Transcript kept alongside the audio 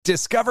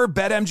Discover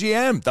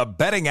BetMGM, the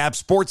betting app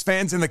sports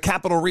fans in the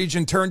capital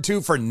region turn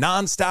to for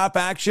nonstop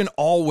action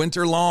all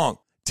winter long.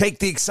 Take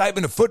the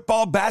excitement of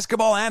football,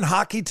 basketball, and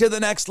hockey to the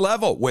next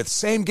level with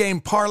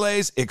same-game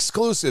parlays,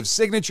 exclusive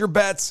signature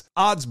bets,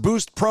 odds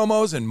boost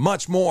promos, and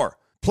much more.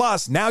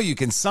 Plus, now you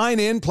can sign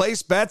in,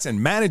 place bets,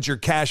 and manage your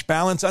cash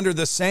balance under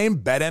the same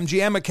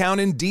BetMGM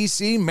account in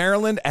D.C.,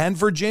 Maryland, and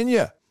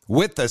Virginia.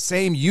 With the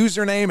same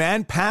username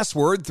and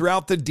password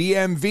throughout the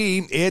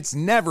DMV, it's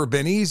never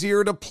been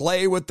easier to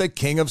play with the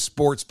king of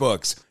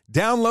sportsbooks.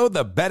 Download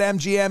the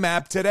BetMGM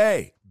app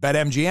today.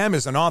 BetMGM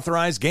is an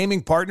authorized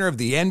gaming partner of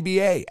the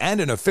NBA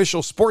and an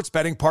official sports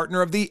betting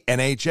partner of the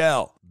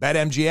NHL.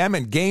 BetMGM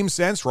and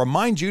GameSense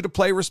remind you to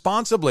play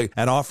responsibly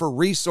and offer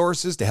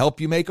resources to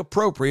help you make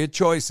appropriate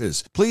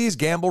choices. Please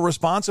gamble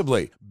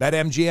responsibly.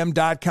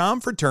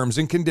 BetMGM.com for terms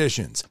and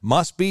conditions.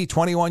 Must be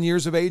 21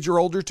 years of age or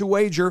older to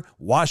wager.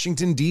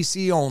 Washington,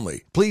 D.C.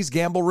 only. Please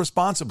gamble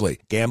responsibly.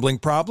 Gambling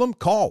problem?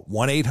 Call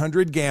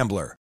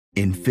 1-800-GAMBLER.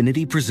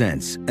 Infiniti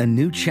presents a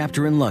new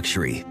chapter in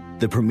luxury.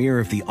 The premiere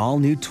of the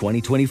all-new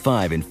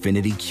 2025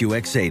 Infiniti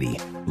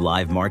QX80.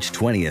 Live March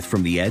 20th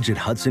from the Edge at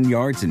Hudson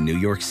Yards in New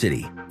York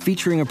City.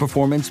 Featuring a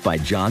performance by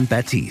John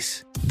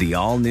Batiste. The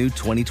all-new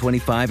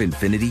 2025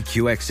 Infiniti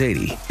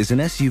QX80 is an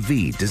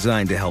SUV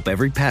designed to help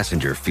every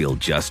passenger feel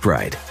just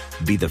right.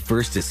 Be the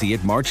first to see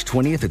it March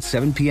 20th at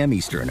 7 p.m.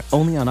 Eastern,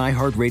 only on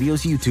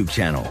iHeartRadio's YouTube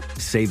channel.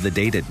 Save the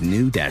date at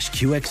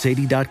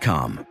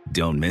new-QX80.com.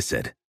 Don't miss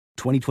it.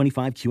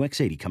 2025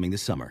 QX80 coming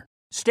this summer.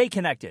 Stay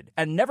connected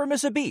and never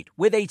miss a beat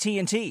with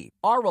AT&T.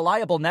 Our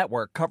reliable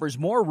network covers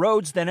more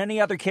roads than any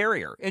other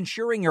carrier,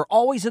 ensuring you're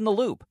always in the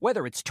loop.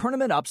 Whether it's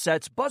tournament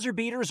upsets, buzzer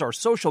beaters, or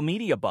social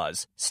media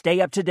buzz, stay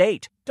up to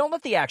date. Don't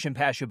let the action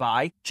pass you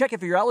by. Check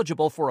if you're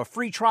eligible for a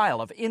free trial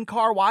of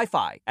in-car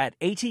Wi-Fi at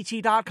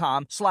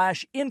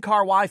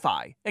att.com/in-car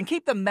Wi-Fi and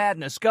keep the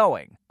madness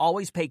going.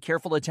 Always pay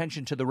careful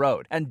attention to the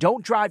road and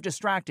don't drive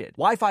distracted.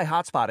 Wi-Fi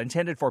hotspot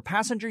intended for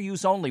passenger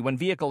use only when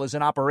vehicle is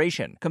in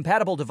operation.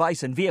 Compatible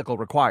device and vehicle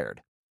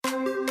required.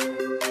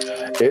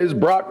 Is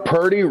Brock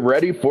Purdy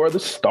ready for the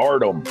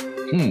stardom?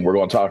 We're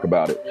going to talk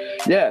about it.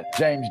 Yeah,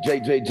 James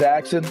J.J.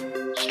 Jackson,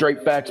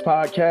 Straight Facts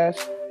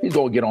Podcast. He's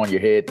going to get on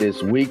your head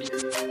this week.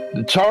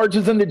 The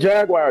Chargers and the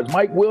Jaguars.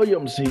 Mike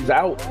Williams, he's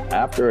out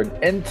after an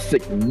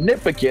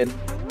insignificant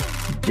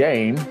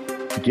game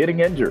getting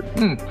injured.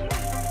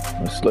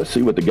 Let's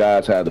see what the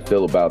guys had to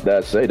feel about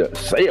that. Say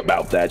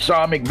about that.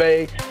 Sean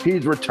McVay,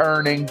 he's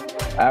returning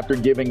after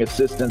giving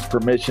assistants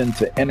permission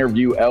to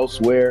interview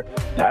elsewhere.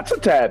 That's a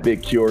tad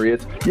bit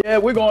curious. Yeah,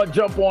 we're going to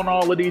jump on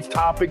all of these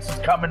topics. It's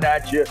coming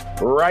at you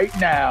right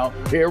now.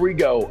 Here we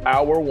go.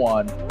 Hour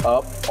one,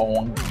 Up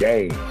on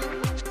Game.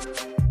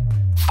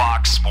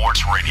 Fox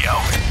Sports Radio.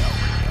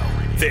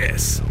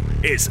 This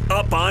is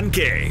Up on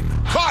Game.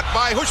 Caught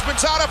by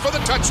Houshmandzadeh for the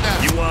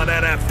touchdown. You want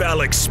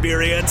NFL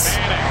experience?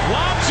 Manning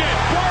lobs it.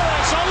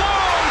 Burris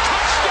alone.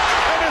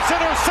 Touchdown. And it's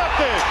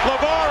intercepted.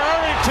 LeVar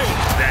Arrington.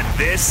 Then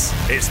this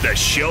is the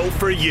show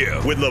for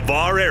you with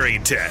LeVar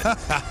Arrington.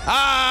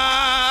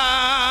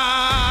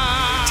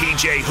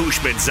 TJ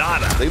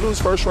Houshmandzadeh. They lose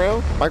first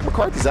round, Mike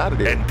McCarthy's out of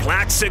there. And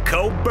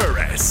Plaxico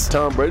Burress.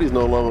 Tom Brady's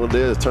no longer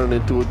there. It's turned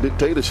into a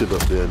dictatorship up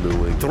there in New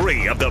England.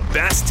 Three of the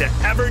best to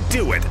ever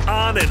do it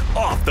on and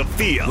off the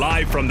field.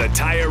 Live from the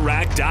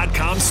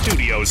TireRack.com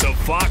studios of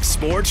Fox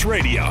Sports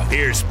Radio.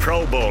 Here's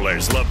Pro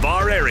Bowlers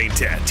LeVar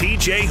Arrington,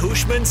 TJ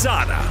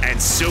Houshmandzadeh, and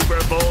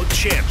Super Bowl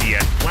champion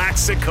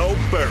Plaxico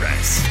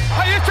Burress.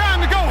 Hey, it's time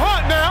to go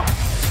hunt now.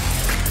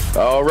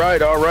 All right.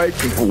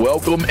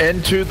 Welcome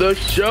into the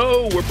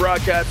show. We're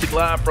broadcasting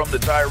live from the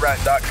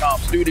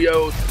TireRack.com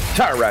studios.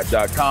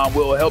 TireRack.com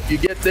will help you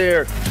get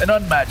there. An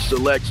unmatched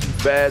selection,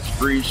 fast,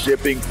 free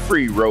shipping,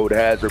 free road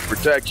hazard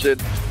protection,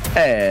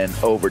 and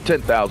over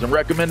 10,000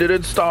 recommended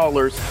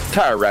installers.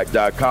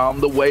 TireRack.com,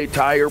 the way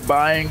tire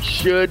buying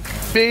should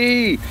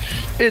be.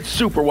 It's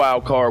Super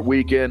Wild Card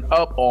Weekend,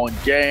 Up on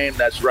Game.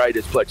 That's right,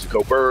 it's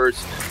Plaxico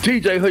Burress.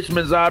 TJ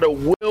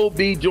Houshmandzadeh will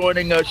be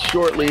joining us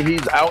shortly.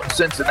 He's out in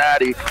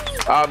Cincinnati.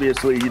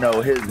 Obviously, you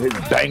know, his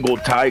Bengal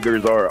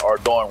Tigers are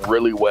doing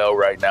really well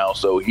right now,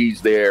 so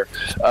he's there.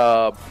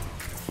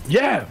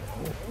 Yeah.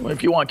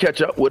 If you want to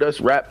catch up with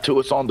us, rap to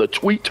us on the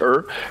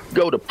Twitter.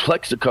 Go to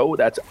Plaxico.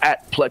 That's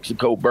at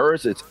Plaxico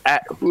Burress. It's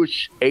at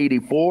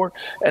Hoosh84.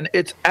 And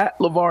it's at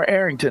LeVar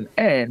Arrington.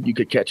 And you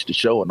could catch the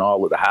show and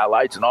all of the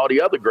highlights and all the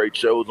other great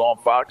shows on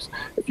Fox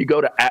if you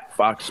go to at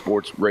Fox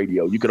Sports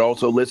Radio. You could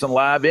also listen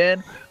live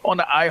in on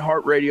the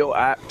iHeartRadio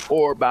app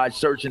or by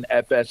searching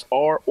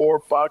FSR or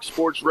Fox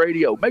Sports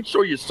Radio. Make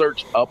sure you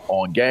search Up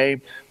on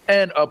Game.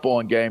 And Up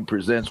on Game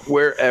presents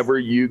wherever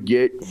you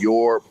get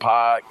your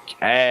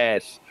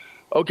podcasts.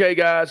 Okay,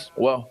 guys.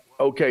 Well,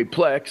 okay,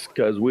 Plex,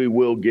 because we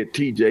will get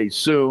TJ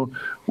soon.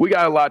 We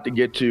got a lot to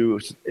get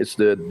to. It's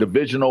the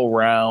divisional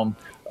round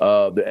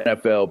of the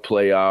NFL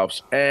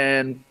playoffs.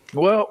 And,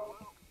 well,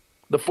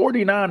 the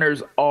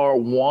 49ers are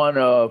one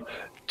of,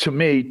 to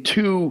me,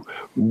 two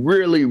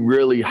really,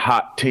 really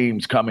hot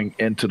teams coming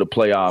into the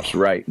playoffs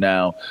right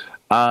now.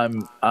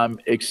 I'm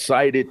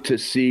excited to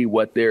see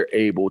what they're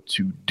able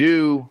to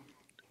do.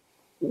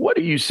 what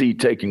do you see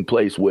taking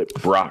place with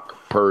Brock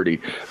Purdy?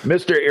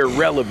 Mr.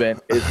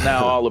 Irrelevant is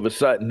now all of a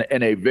sudden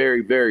in a very,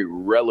 very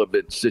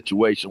relevant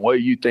situation. What are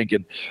you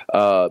thinking?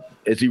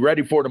 Is he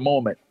ready for the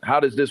moment?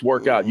 How does this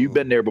work out? You've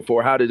been there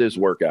before. How did this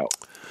work out?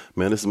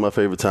 Man, this is my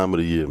favorite time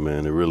of the year,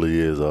 man. It really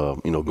is.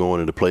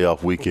 Going into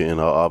playoff weekend,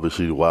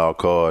 obviously the wild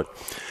card.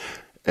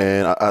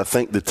 And I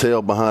think the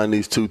tale behind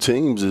these two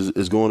teams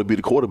is going to be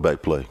the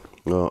quarterback play.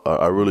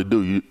 I really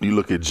do. You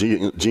look at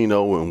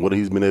Geno and what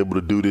he's been able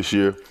to do this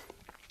year.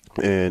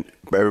 And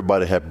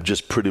everybody had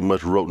just pretty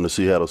much written the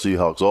Seattle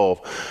Seahawks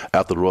off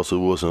after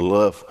Russell Wilson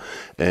left.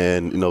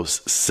 And,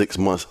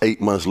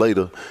 8 months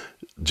later,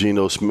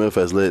 Geno Smith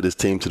has led this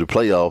team to the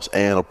playoffs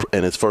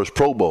and his first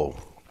Pro Bowl.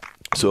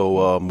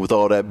 So with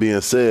all that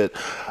being said,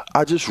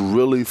 I just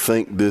really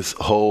think this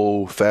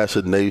whole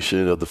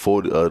fascination of the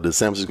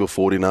San Francisco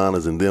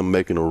 49ers and them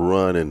making a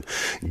run and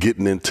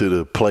getting into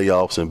the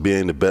playoffs and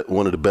being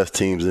one of the best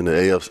teams in the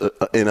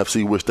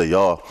NFC, which they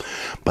are.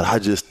 But I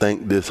just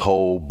think this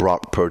whole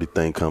Brock Purdy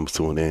thing comes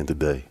to an end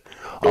today.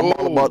 I'm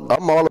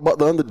all about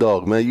the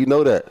underdog, man. You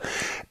know that.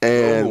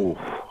 And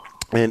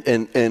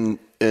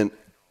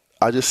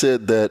I just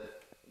said that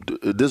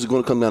this is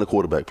going to come down to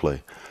quarterback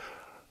play.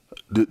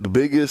 The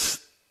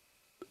biggest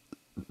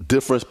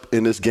difference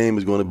in this game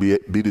is going to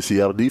be the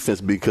Seattle defense,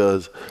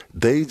 because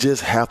they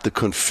just have to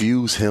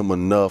confuse him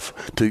enough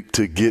to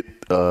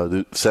get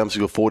the San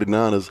Francisco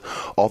 49ers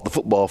off the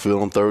football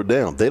field on third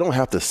down. They don't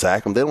have to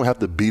sack him. They don't have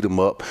to beat him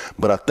up.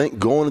 But I think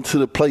going into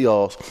the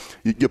playoffs,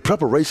 your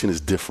preparation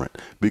is different,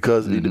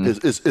 because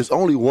it's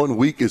only 1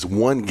 week, it's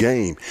one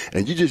game,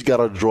 and you just got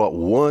to draw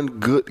one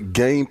good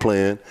game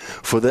plan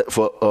for that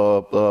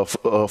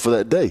for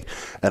that day.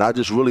 And I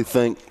just really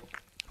think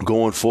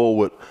going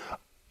forward,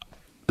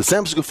 the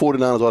San Francisco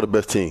 49ers are the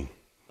best team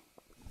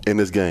in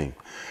this game.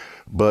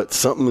 But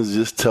something is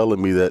just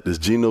telling me that this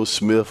Geno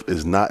Smith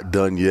is not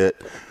done yet.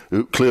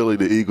 Clearly,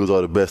 the Eagles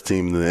are the best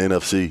team in the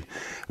NFC.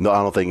 No,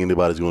 I don't think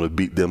anybody's going to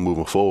beat them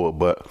moving forward.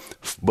 But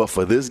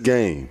for this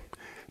game,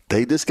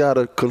 they just got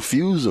to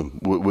confuse him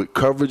with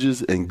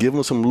coverages and give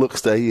him some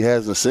looks that he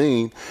hasn't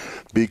seen,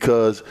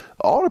 because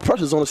all the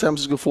pressures on the San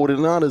Francisco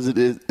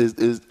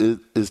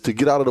 49ers is to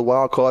get out of the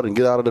wild card and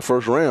get out of the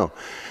first round.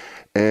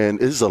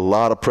 And it's a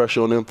lot of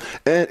pressure on them.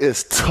 And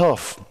it's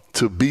tough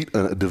to beat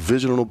a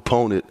divisional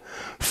opponent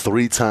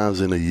 3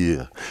 times in a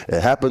year. It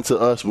happened to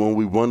us when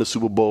we won the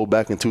Super Bowl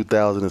back in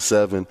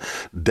 2007.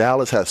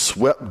 Dallas had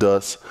swept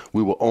us.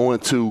 We were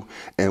 0-2,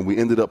 and we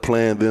ended up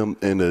playing them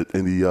in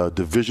the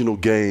divisional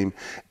game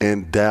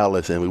in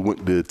Dallas, and we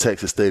went to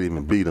Texas Stadium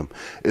and beat them.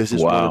 It's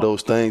just one of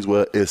those things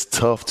where it's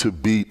tough to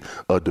beat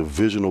a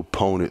divisional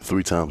opponent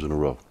 3 times in a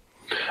row.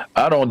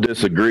 I don't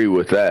disagree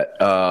with that.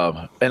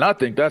 And I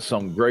think that's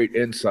some great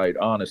insight,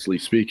 honestly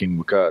speaking,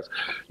 because,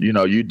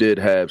 you did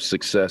have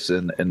success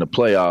in the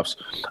playoffs.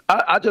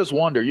 I just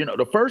wonder,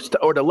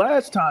 the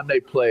last time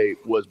they played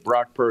was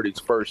Brock Purdy's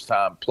first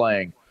time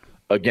playing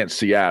against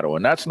Seattle,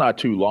 and that's not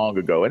too long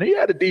ago. And he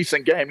had a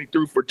decent game. He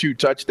threw for 2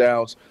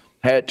 touchdowns,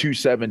 had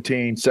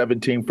 17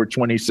 for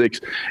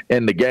 26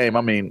 in the game.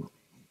 I mean,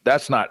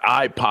 that's not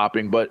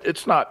eye-popping, but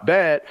it's not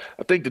bad.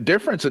 I think the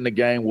difference in the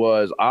game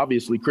was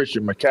obviously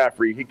Christian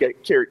McCaffrey. He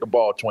carried the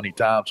ball 20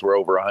 times for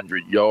over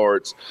 100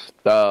 yards.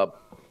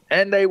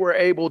 And they were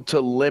able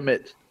to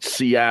limit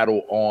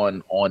Seattle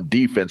on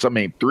defense. I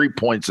mean, 3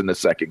 points in the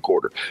second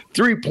quarter,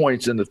 3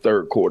 points in the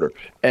third quarter,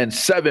 and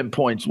 7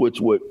 points,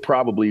 which would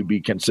probably be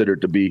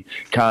considered to be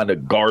kind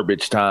of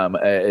garbage time.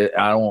 I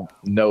don't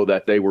know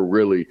that they were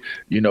really,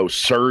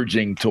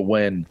 surging to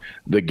win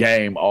the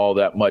game all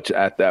that much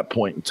at that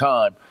point in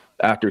time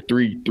after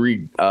three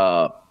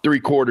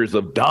quarters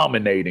of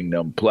dominating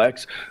them,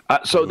 Plex.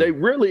 So they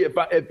really,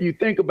 if you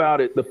think about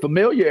it, the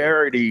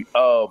familiarity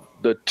of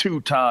the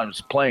 2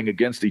 times playing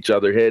against each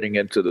other heading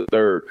into the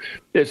third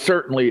is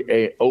certainly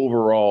a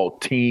overall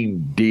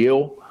team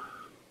deal.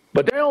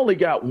 But they only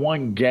got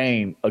 1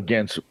 game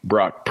against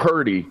Brock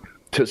Purdy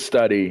to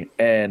study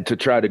and to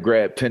try to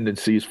grab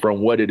tendencies from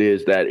what it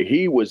is that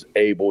he was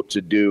able to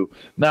do.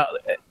 Now,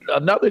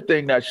 another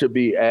thing that should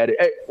be added,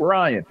 hey,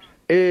 Ryan,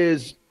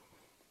 is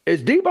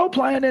Debo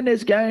playing in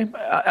this game?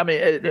 I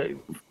mean,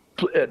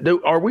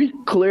 are we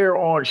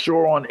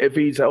sure on if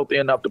he's healthy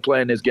enough to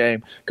play in this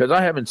game? Because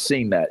I haven't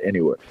seen that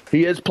anywhere.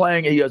 He is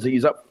playing.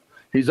 He's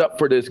up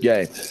for this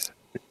game.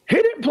 He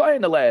didn't play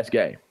in the last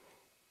game.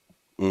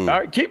 All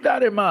right, keep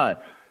that in mind.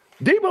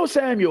 Deebo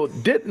Samuel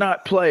did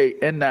not play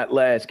in that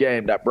last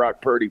game that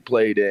Brock Purdy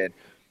played in.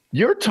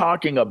 You're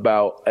talking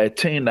about a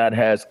team that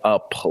has a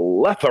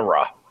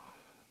plethora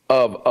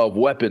of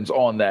weapons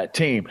on that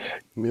team.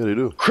 Yeah, they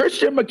do.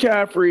 Christian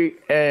McCaffrey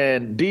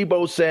and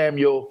Deebo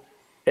Samuel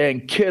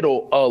and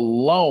Kittle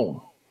alone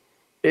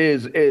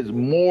is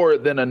more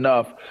than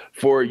enough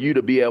for you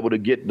to be able to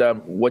get done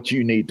what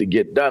you need to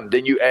get done.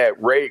 Then you add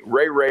Ray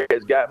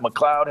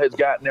McLeod has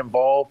gotten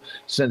involved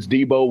since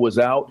Deebo was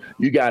out.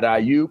 You got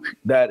Ayuk,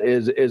 that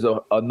is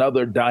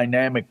another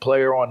dynamic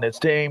player on this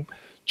team.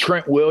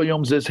 Trent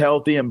Williams is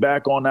healthy and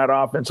back on that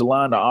offensive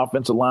line. The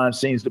offensive line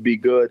seems to be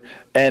good,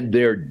 and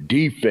their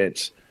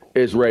defense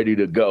is ready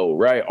to go,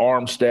 right?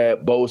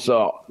 Armstead,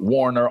 Bosa,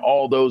 Warner,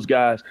 all those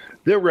guys,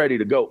 they're ready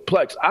to go.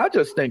 Plex, I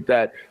just think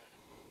that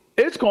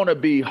it's going to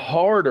be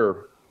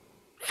harder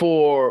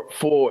for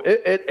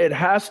it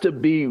has to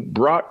be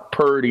Brock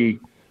Purdy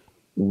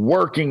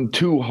working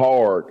too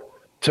hard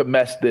to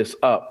mess this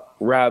up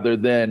rather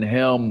than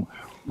him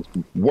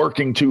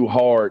working too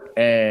hard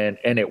and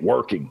it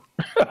working.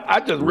 I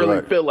just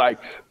really feel like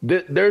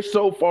they're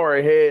so far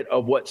ahead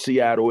of what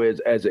Seattle is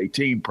as a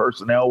team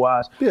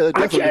personnel-wise. Yeah, they're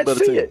definitely I can't the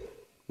better see team.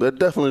 it. They're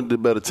definitely the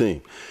better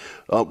team.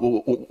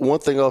 One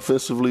thing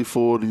offensively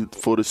for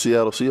the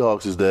Seattle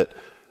Seahawks is that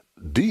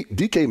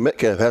DK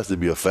Metcalf has to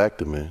be a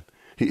factor, man.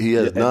 He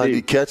has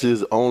 90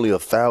 catches, only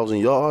 1,000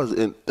 yards,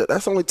 and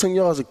that's only 10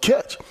 yards a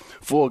catch.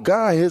 For a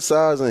guy his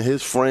size and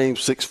his frame,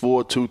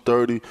 6'4",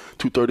 230,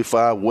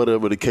 235,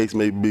 whatever the case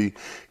may be,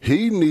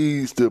 he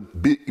needs to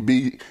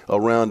be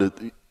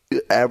around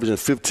averaging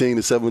 15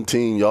 to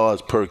 17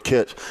 yards per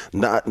catch,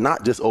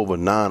 not just over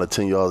 9 or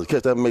 10 yards a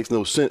catch. That makes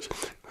no sense.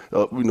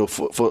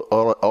 For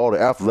all the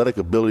athletic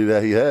ability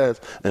that he has,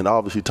 and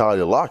obviously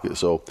Tyler Lockett.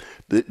 So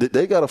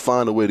they got to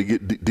find a way to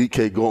get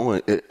DK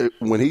going.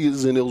 When he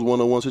is in those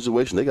one-on-one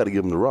situations, they got to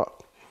give him the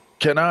rock.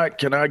 Can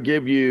I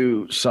give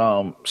you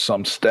some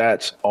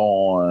stats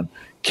on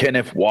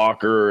Kenneth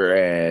Walker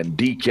and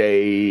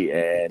DK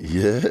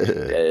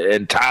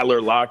and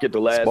Tyler Lockett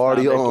the last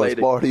time they played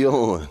it? Party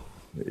on.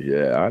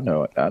 Yeah,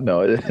 I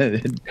know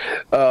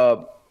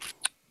it.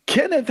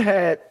 Kenneth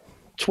had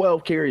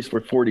 12 carries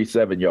for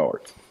 47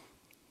 yards.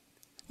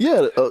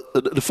 Yeah,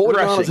 the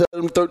 49ers had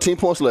him 13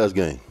 points last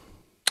game.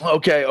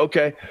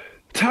 Okay.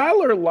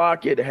 Tyler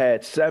Lockett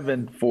had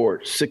 7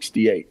 for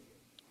 68.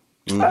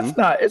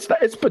 Mm-hmm.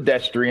 It's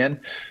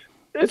pedestrian.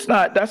 That's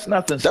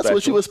nothing special. That's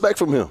what you expect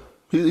from him.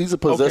 He's a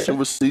possession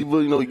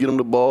receiver. You get him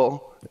the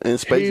ball in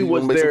space. He's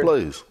going to make some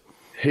plays.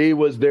 He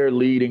was their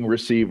leading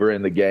receiver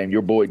in the game.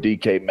 Your boy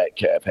DK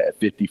Metcalf had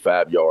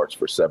 55 yards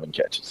for 7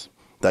 catches.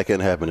 That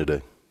can't happen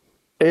today.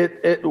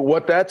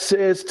 What that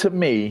says to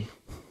me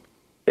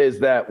is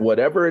that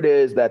whatever it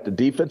is that the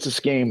defensive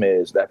scheme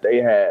is that they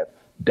have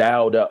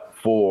dialed up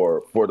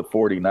for the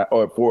 49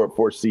 or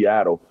for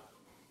Seattle,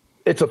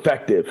 it's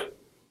effective.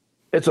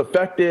 It's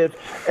effective,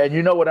 and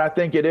you know what I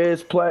think it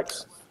is,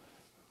 Plex?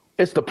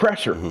 It's the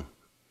pressure. Mm-hmm.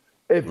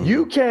 If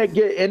you can't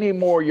get any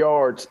more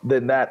yards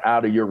than that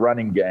out of your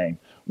running game,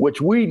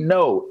 which we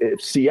know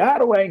if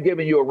Seattle ain't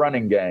giving you a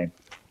running game,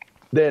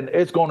 then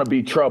it's going to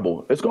be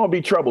trouble. It's going to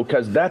be trouble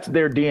because that's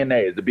their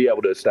DNA, is to be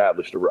able to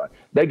establish the run.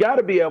 They got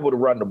to be able to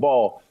run the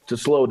ball to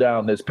slow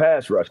down this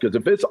pass rush, because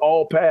if it's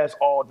all pass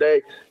all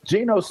day,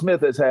 Geno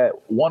Smith has had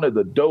one of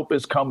the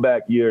dopest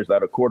comeback years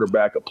that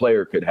a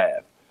player could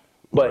have.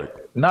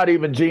 But not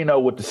even Geno,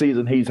 with the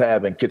season he's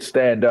having, could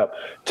stand up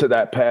to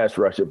that pass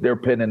rush if they're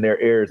pinning their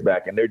ears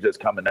back and they're just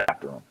coming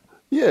after him.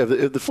 Yeah,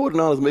 if the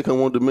 49ers make them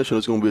one dimensional,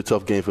 it's going to be a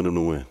tough game for them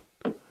to win.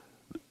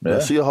 The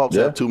Seahawks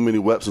have too many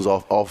weapons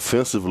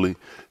offensively.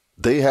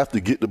 They have to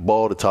get the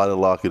ball to Tyler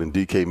Lockett and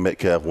DK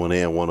Metcalf when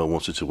they're in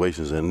one-on-one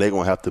situations, and they're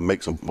going to have to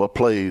make some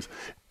plays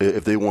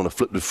if they want to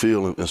flip the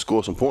field and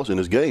score some points in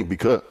this game,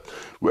 because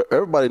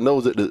everybody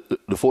knows that the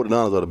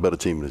 49ers are the better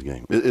team in this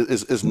game.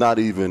 It's not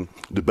even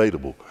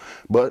debatable.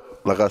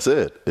 But like I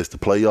said, it's the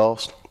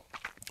playoffs.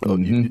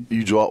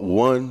 You drop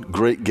one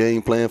great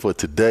game plan for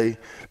today.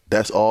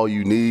 That's all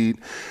you need.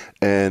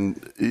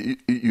 And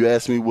you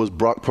asked me, was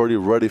Brock Purdy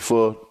ready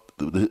for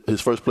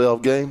his first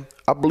playoff game?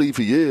 I believe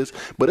he is,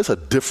 but it's a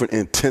different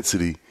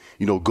intensity,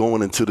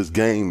 going into this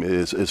game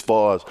as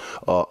far as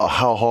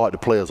how hard the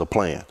players are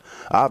playing.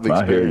 I've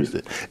experienced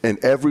it. And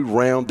every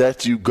round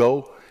that you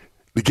go,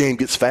 the game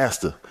gets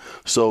faster.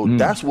 So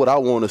that's what I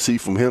want to see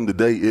from him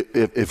today.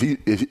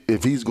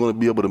 If he's going to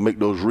be able to make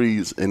those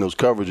reads and those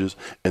coverages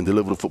and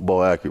deliver the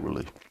football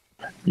accurately.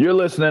 You're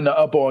listening to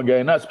Up On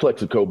Game. That's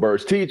Plexico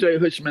Burst. TJ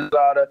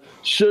Houshmandzadeh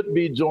should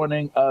be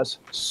joining us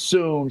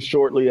soon,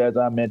 shortly, as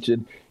I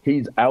mentioned.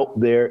 He's out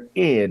there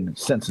in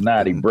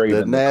Cincinnati,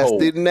 braving the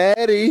cold. The nasty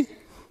natty.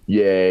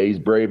 Yeah, he's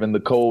braving the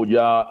cold,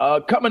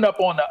 y'all. Coming up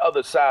on the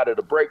other side of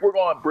the break, we're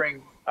going to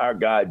bring our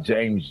guy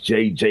James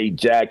J.J.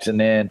 Jackson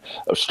in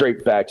of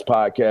Straight Facts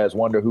Podcast.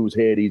 Wonder whose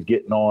head he's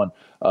getting on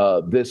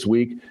this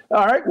week.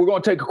 All right, we're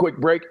going to take a quick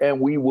break, and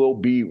we will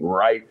be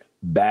right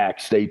back.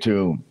 Stay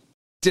tuned.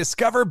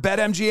 Discover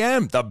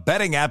BetMGM, the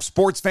betting app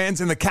sports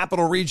fans in the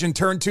capital region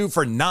turn to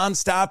for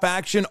nonstop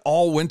action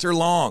all winter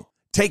long.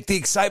 Take the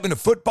excitement of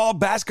football,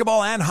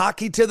 basketball, and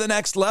hockey to the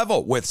next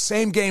level with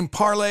same-game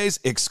parlays,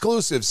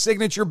 exclusive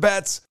signature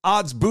bets,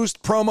 odds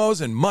boost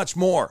promos, and much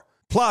more.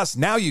 Plus,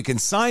 now you can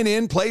sign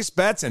in, place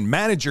bets, and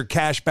manage your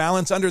cash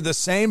balance under the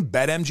same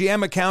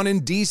BetMGM account in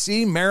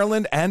D.C.,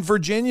 Maryland, and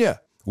Virginia.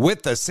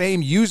 With the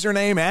same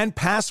username and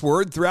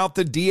password throughout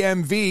the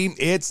DMV,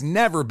 it's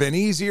never been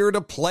easier to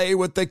play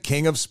with the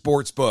king of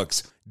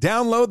sportsbooks.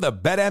 Download the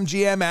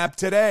BetMGM app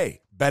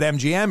today.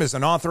 BetMGM is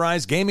an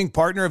authorized gaming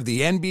partner of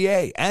the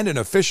NBA and an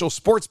official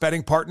sports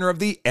betting partner of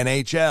the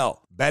NHL.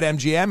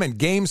 BetMGM and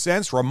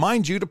GameSense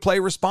remind you to play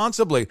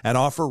responsibly and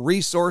offer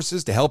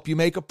resources to help you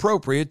make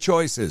appropriate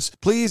choices.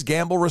 Please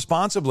gamble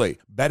responsibly.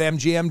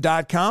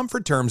 BetMGM.com for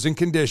terms and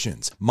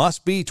conditions.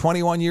 Must be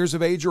 21 years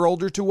of age or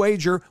older to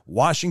wager.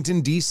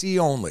 Washington, D.C.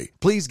 only.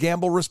 Please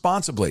gamble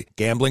responsibly.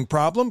 Gambling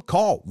problem?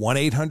 Call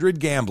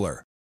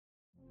 1-800-GAMBLER.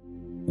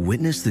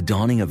 Witness the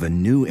dawning of a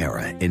new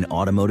era in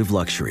automotive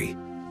luxury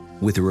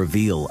with a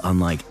reveal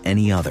unlike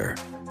any other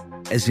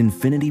as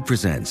Infiniti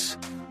presents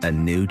a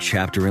new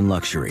chapter in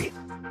luxury,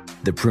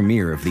 the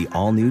premiere of the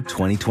all-new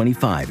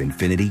 2025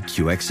 Infiniti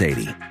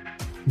QX80.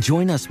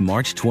 Join us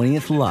March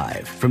 20th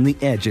live from the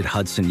Edge at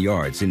Hudson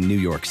Yards in New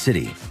York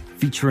City,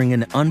 featuring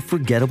an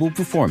unforgettable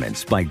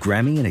performance by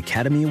Grammy and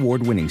Academy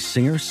Award-winning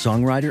singer,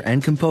 songwriter,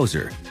 and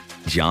composer,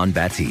 Jon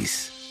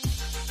Batiste.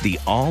 The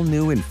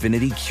all-new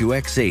Infiniti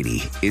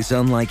QX80 is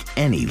unlike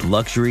any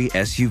luxury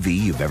SUV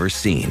you've ever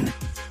seen.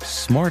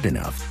 Smart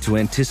enough to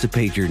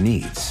anticipate your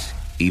needs,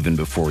 even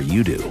before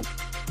you do.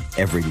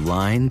 Every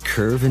line,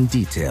 curve, and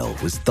detail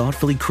was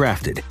thoughtfully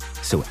crafted,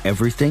 so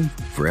everything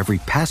for every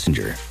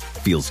passenger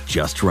feels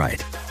just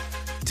right.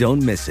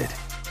 Don't miss it.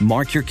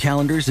 Mark your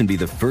calendars and be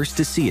the first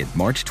to see it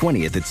March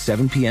 20th at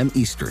 7 p.m.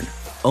 Eastern,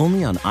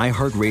 only on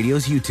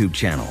iHeartRadio's YouTube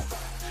channel.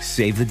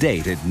 Save the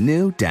date at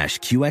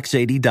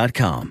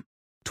new-QX80.com.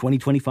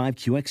 2025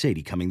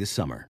 QX80 coming this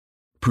summer.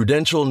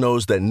 Prudential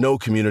knows that no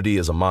community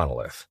is a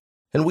monolith,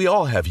 and we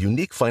all have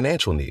unique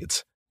financial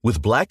needs.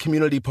 With Black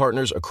community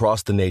partners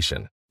across the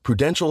nation,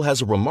 Prudential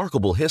has a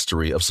remarkable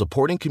history of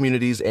supporting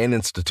communities and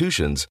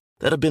institutions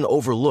that have been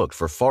overlooked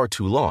for far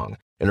too long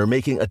and are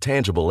making a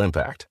tangible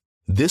impact.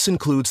 This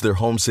includes their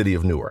home city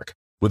of Newark,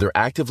 where they're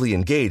actively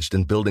engaged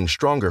in building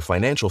stronger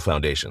financial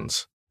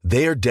foundations.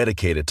 They are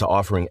dedicated to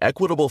offering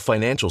equitable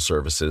financial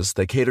services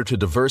that cater to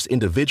diverse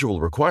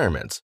individual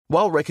requirements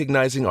while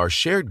recognizing our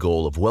shared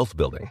goal of wealth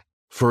building.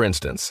 For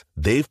instance,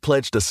 they've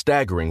pledged a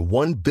staggering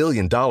 $1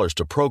 billion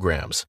to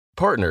programs,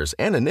 partners,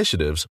 and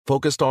initiatives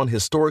focused on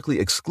historically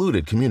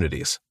excluded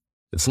communities.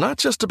 It's not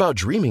just about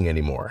dreaming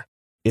anymore.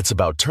 It's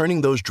about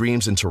turning those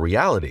dreams into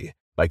reality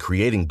by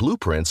creating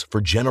blueprints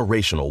for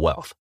generational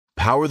wealth.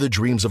 Power the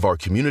dreams of our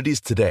communities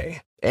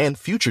today and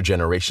future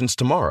generations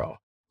tomorrow.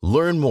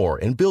 Learn more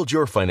and build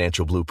your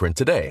financial blueprint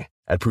today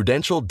at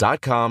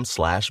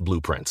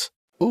prudential.com/blueprints.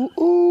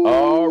 Ooh.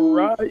 All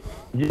right.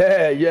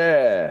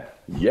 Yeah.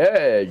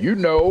 You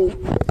know.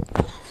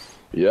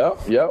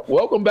 Yep.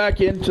 Welcome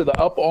back into the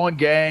Up On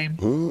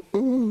Game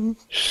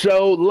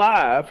show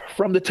live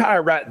from the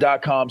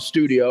TireRack.com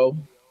studio.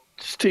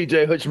 It's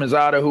TJ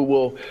Hushmanzada, who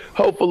will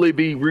hopefully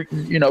be,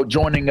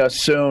 joining us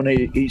soon.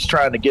 He's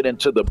trying to get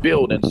into the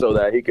building so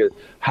that he could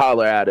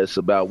holler at us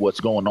about what's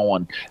going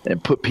on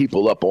and put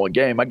people up on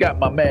game. I got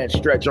my man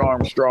Stretch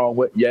Armstrong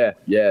with, yeah.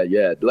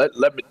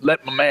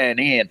 Let my man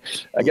in.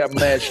 I got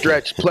my man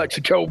Stretch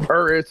Plexico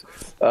Burris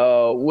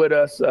with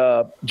us.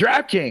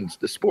 DraftKings,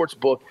 the sports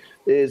book,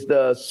 is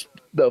the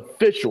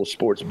official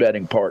sports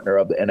betting partner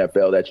of the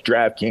NFL. That's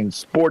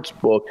DraftKings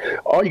Sportsbook.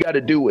 All you got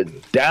to do is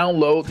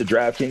download the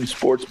DraftKings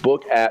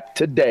Sportsbook app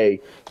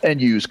today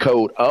and use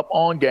code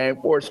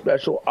UPONGAME for a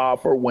special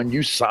offer when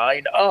you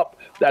sign up.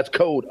 That's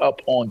code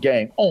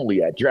UPONGAME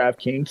only at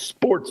DraftKings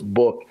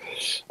Sportsbook.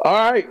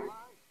 All right.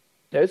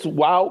 It's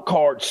wild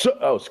card.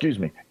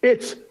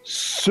 It's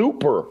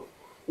super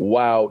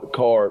wild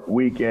card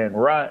weekend,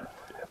 right?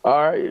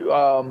 All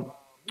right.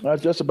 I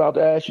was just about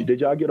to ask you,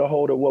 did y'all get a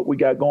hold of what we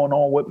got going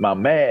on with my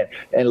man?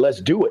 And let's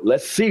do it.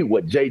 Let's see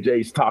what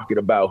JJ's talking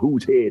about.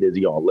 Whose head is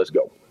he on? Let's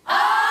go.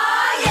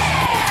 Oh,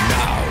 yeah!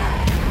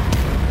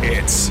 Now,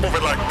 it's Move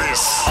It Like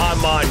This.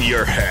 I'm on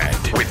your head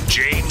with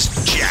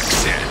James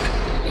Jackson.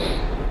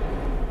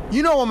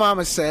 You know what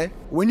mama said.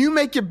 When you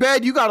make your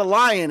bed, you got to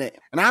lie in it.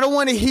 And I don't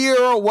want to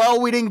hear,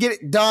 we didn't get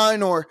it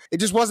done, or it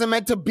just wasn't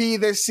meant to be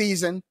this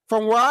season.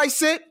 From where I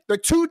sit, the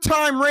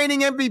two-time reigning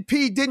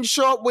MVP didn't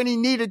show up when he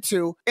needed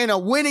to in a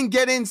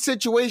win-and-get-in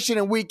situation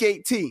in Week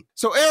 18.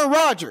 So Aaron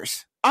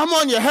Rodgers, I'm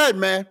on your head,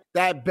 man.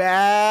 That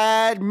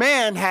bad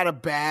man had a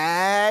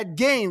bad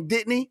game,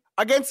 didn't he?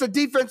 Against a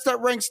defense that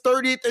ranks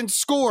 30th in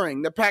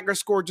scoring, the Packers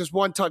scored just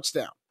one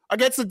touchdown.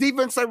 Against the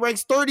defense that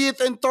ranks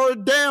 30th in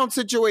third down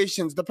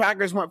situations, the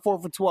Packers went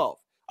 4 for 12.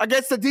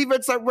 Against the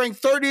defense that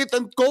ranked 30th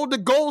in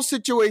goal-to-goal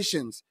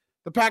situations,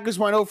 the Packers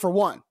went 0 for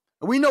 1.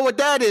 And we know what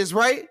that is,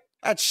 right?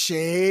 That's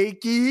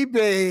shaky,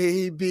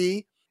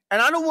 baby. And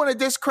I don't want to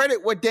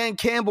discredit what Dan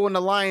Campbell and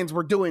the Lions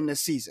were doing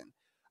this season.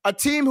 A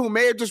team who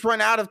may have just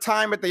run out of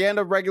time at the end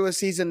of regular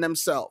season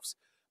themselves.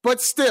 But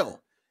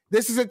still,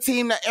 this is a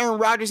team that Aaron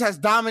Rodgers has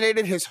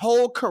dominated his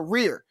whole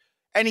career.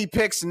 And he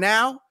picks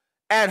now,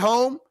 at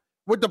home,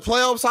 with the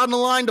playoffs on the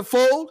line to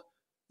fold.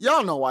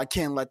 Y'all know I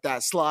can't let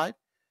that slide.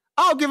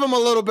 I'll give him a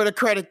little bit of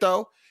credit,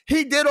 though.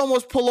 He did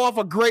almost pull off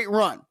a great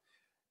run.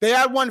 They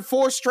had won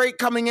 4 straight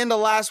coming into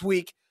last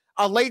week,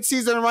 a late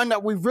season run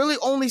that we've really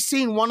only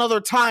seen one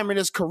other time in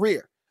his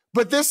career.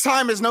 But this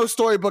time is no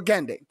storybook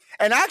ending.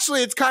 And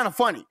actually, it's kind of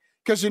funny,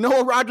 because you know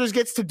what Rodgers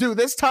gets to do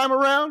this time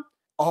around?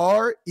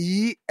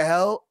 RELAX,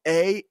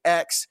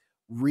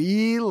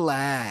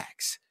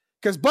 relax.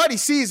 Because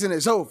Buddy's season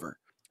is over.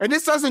 And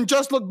this doesn't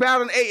just look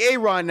bad on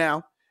Aaron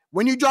now.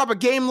 When you drop a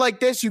game like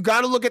this, you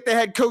got to look at the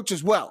head coach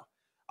as well.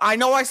 I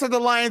know I said the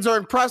Lions are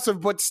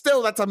impressive, but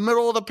still, that's a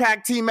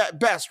middle-of-the-pack team at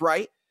best,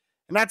 right?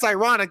 And that's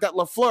ironic that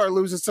LaFleur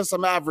loses to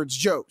some average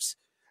Joes.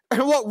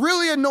 And what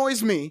really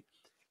annoys me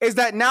is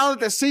that now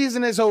that the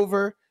season is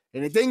over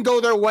and it didn't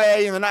go their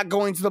way and they're not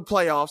going to the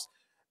playoffs,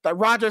 that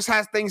Rodgers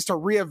has things to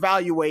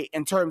reevaluate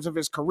in terms of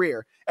his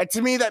career. And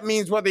to me, that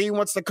means whether he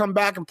wants to come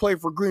back and play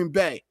for Green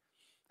Bay.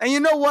 And you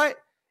know what?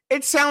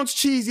 It sounds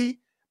cheesy,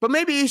 but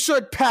maybe he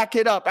should pack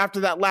it up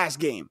after that last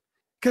game.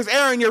 Because,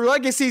 Aaron, your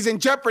legacy's in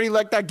jeopardy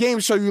like that game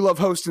show you love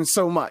hosting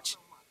so much.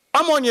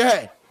 I'm on your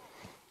head.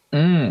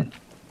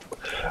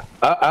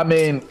 I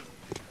mean,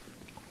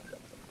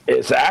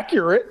 it's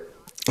accurate.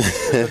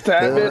 It's a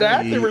tad bit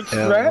accurate,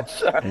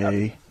 Stretch.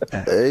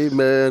 Hey,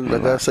 man,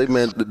 like I say,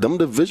 man, them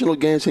divisional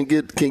games can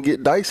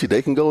get dicey.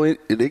 They can go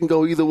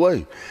either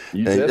way.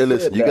 And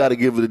listen, you got to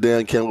give it to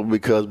Dan Campbell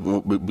because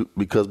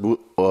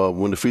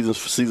when the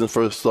season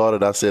first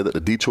started, I said that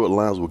the Detroit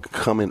Lions would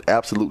come in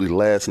absolutely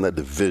last in that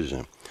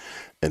division.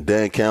 And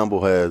Dan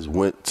Campbell has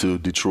went to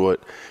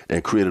Detroit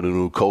and created a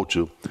new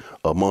culture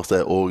amongst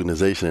that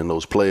organization and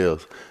those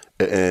players.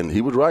 And he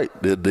was right.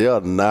 They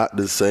are not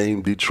the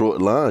same Detroit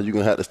Lions. You're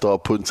going to have to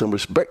start putting some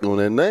respect on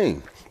their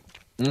name.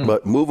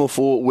 But moving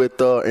forward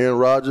with Aaron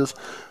Rodgers,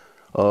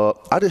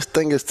 I just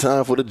think it's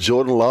time for the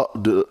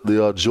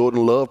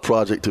Jordan Love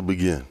project to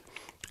begin.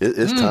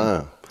 It's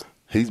time.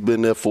 He's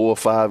been there 4 or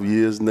 5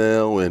 years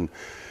now. And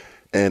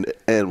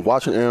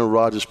watching Aaron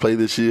Rodgers play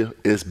this year,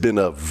 it's been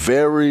a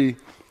very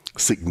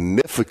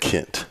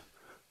significant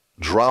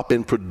drop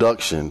in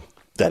production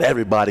that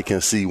everybody can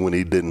see when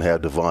he didn't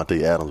have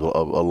Davante Adams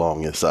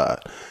along his side.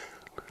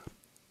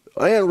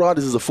 Aaron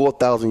Rodgers is a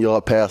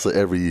 4,000-yard passer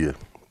every year.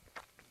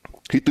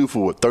 He threw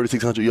for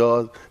 3,600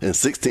 yards in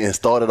 16 and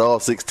started all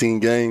 16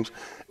 games.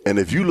 And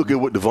if you look at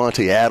what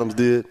Davante Adams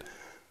did,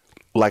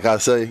 like I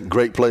say,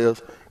 great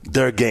players,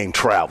 their game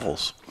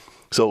travels.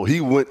 So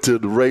he went to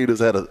the Raiders,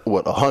 had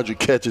 100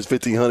 catches,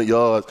 1,500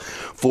 yards,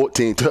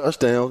 14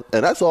 touchdowns,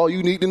 and that's all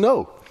you need to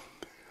know.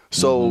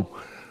 So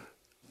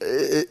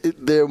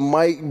there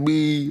might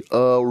be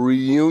a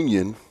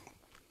reunion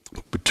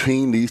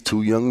between these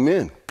two young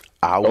men.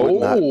 I would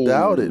not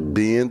doubt it,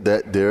 being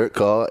that Derek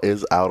Carr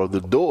is out of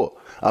the door.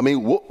 I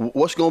mean,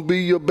 what's going to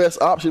be your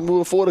best option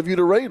moving forward if you're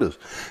the Raiders?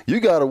 You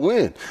got to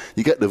win.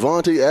 You got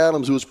Davante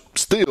Adams, who's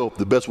still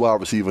the best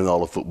wide receiver in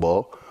all of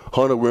football.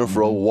 Hunter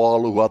Renfrow,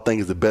 Waller, who I think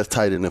is the best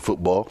tight end in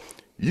football.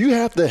 You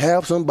have to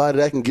have somebody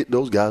that can get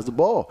those guys the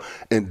ball.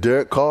 And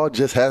Derek Carr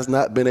just has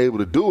not been able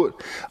to do it.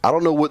 I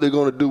don't know what they're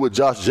going to do with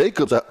Josh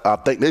Jacobs. I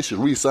think they should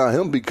re-sign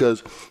him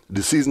because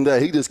the season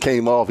that he just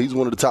came off, he's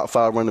one of the top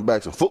 5 running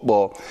backs in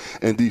football.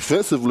 And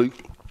defensively,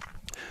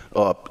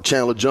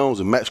 Chandler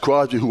Jones and Max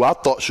Crosby, who I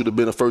thought should have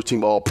been a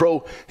first-team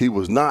All-Pro, he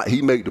was not.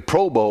 He made the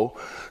Pro Bowl.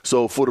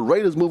 So for the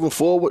Raiders moving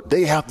forward,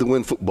 they have to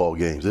win football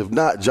games. If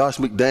not, Josh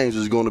McDaniels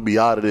is going to be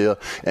out of there,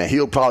 and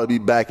he'll probably be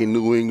back in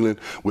New England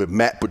with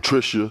Matt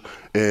Patricia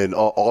and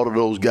all of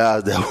those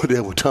guys that were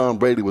there when Tom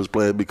Brady was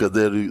playing because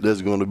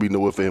there's going to be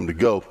nowhere for him to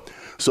go.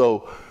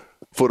 So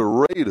for the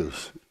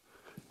Raiders,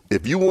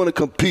 if you want to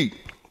compete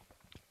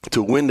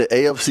to win the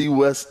AFC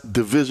West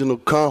Divisional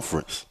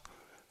Conference,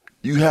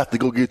 you have to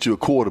go get you a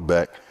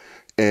quarterback,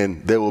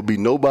 and there will be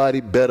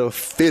nobody better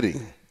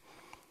fitting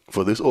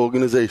for this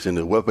organization,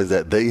 the weapons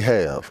that they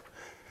have,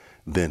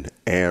 than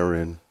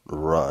Aaron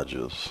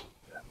Rodgers.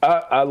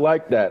 I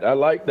like that. I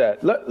like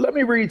that. Let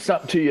me read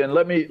something to you, and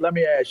let me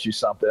ask you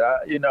something.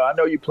 I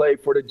know you played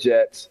for the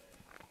Jets.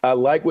 I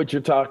like what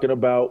you're talking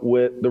about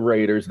with the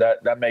Raiders.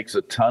 That makes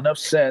a ton of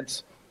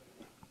sense.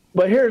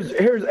 But here's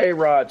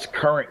A-Rod's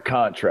current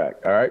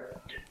contract, all right?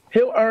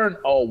 He'll earn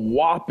a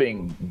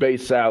whopping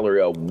base salary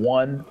of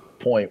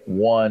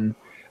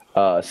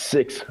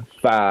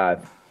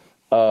 $1.165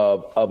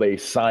 of a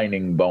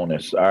signing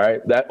bonus. All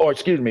right,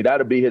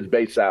 that'll be his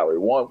base salary,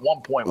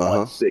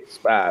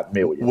 $1.165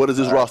 million. What is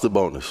his roster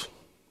bonus?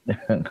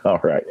 All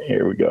right,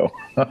 here we go.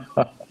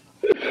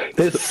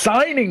 His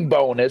signing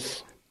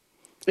bonus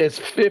is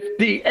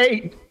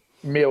 $58.3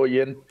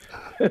 million.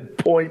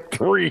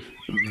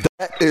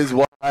 That is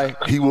why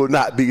he will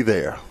not be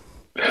there.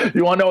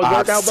 You want to know his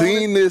workout I've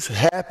seen this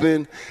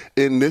happen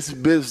in this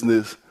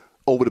business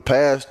over the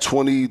past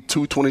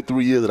 22,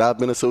 23 years that I've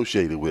been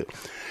associated with.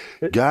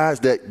 Guys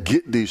that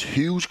get these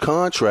huge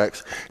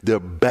contracts, they're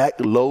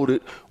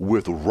backloaded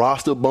with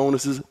roster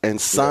bonuses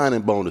and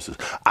signing bonuses.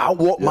 I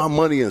want my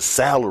money in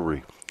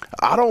salary.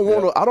 I don't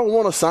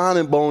want a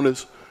signing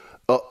bonus,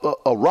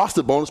 a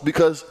roster bonus,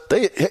 because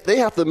they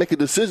have to make a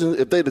decision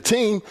if they're the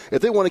team,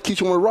 if they want to keep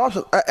you on the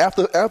roster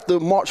after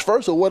March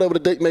 1st or whatever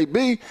the date may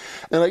be.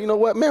 And you know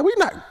what, man, we're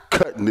not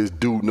cutting this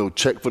dude no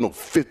check for no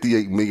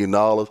 $58 million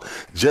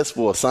just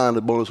for a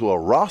signing bonus or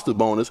a roster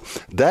bonus.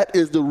 That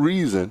is the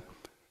reason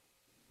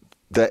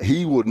that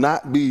he would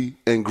not be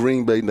in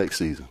Green Bay next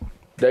season.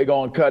 They're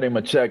going to cut him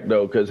a check,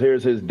 though, because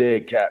here's his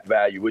dead cap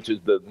value, which is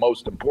the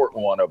most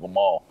important one of them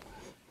all.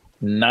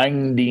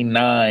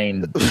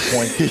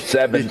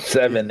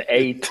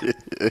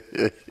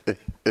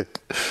 $99.778.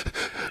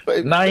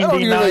 Like, that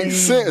don't even make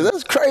sense.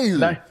 That's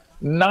crazy.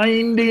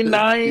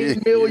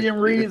 99 million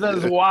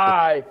reasons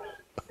why.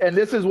 And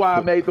this is why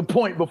I made the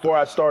point before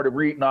I started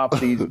reading off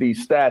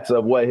these stats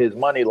of what his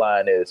money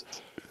line is.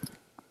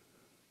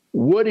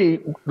 Woody,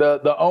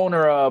 the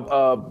owner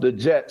of the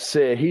Jets,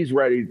 said he's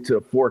ready to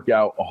fork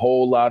out a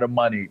whole lot of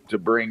money to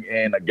bring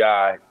in a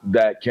guy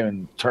that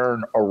can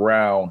turn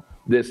around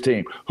this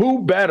team.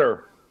 Who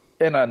better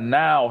in a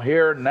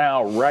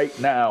right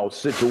now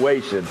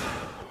situation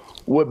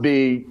would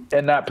be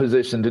in that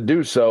position to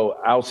do so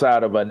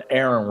outside of an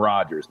Aaron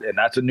Rodgers? And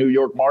that's a New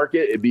York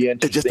market. It'd be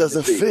interesting. It just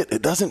doesn't fit.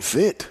 It doesn't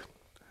fit.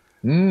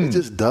 It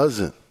just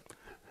doesn't.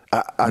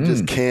 I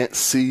just can't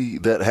see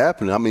that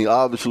happening. I mean,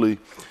 obviously,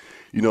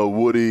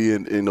 Woody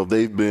and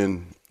they've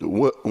been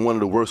one of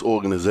the worst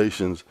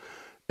organizations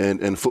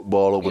in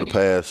football over the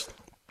past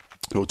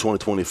 20,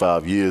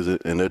 25 years,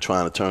 and they're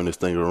trying to turn this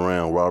thing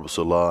around. Robert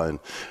Saleh, and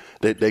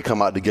they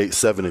come out the gate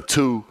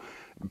 7-2,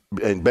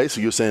 and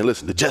basically you're saying,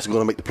 listen, the Jets are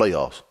going to make the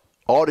playoffs.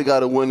 All they got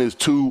to win is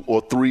 2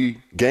 or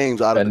 3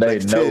 games out of the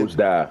next 10.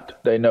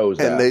 They knows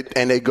that.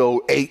 And they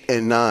go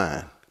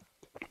 8-9.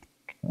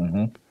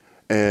 Mm-hmm.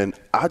 And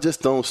I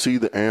just don't see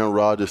the Aaron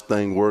Rodgers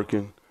thing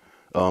working.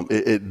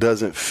 It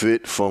doesn't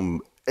fit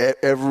from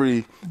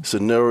every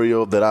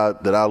scenario that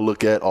I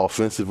look at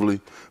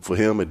offensively for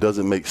him. It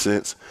doesn't make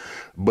sense.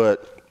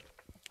 But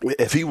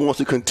if he wants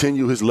to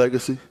continue his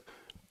legacy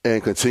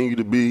and continue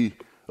to be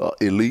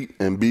elite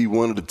and be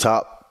one of the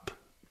top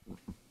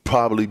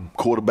probably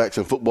quarterbacks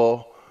in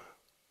football,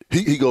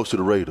 he goes to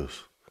the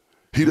Raiders.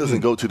 He doesn't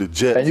go to the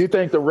Jets. And you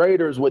think the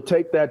Raiders would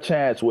take that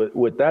chance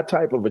with that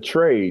type of a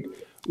trade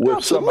with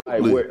Absolutely.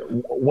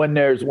 somebody when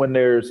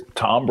there's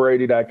Tom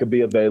Brady that could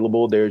be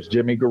available, there's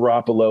Jimmy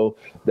Garoppolo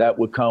that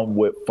would come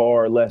with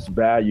far less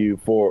value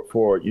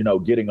for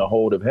getting a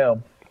hold of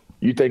him.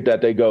 You think that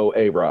they go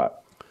A-Rod?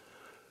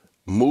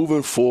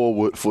 Moving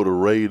forward for the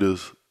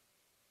Raiders,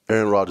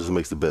 Aaron Rodgers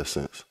makes the best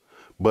sense.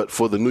 But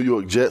for the New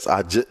York Jets,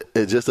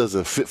 it just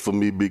doesn't fit for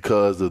me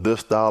because of their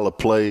style of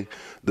play,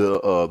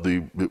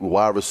 the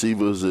wide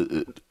receivers,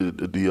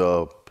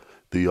 the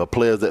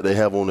players that they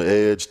have on the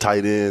edge,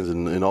 tight ends,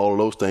 and all of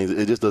those things.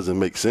 It just doesn't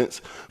make sense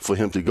for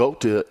him to go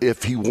to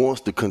if he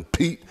wants to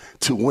compete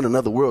to win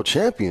another world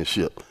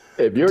championship.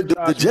 If you're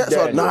the Jets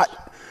are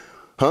not,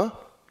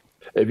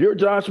 If you're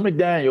Josh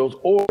McDaniels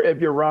or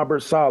if you're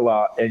Robert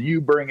Saleh and you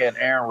bring in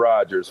Aaron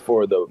Rodgers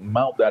for the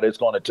amount that it's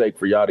going to take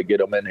for y'all to get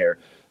him in here,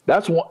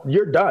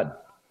 you're done.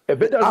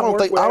 If it doesn't I don't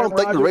think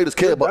Rodgers, the Raiders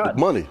care about the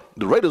money.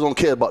 The Raiders don't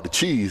care about the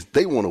cheese.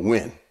 They want to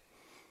win.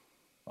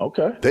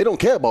 Okay. They don't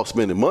care about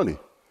spending money.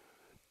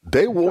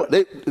 They got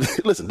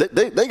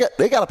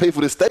to pay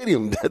for the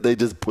stadium that they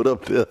just put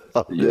up there.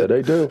 Yeah,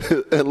 they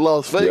do. In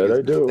Las Vegas. Yeah,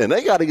 they do. And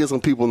they got to get some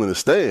people in the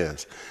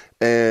stands.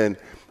 And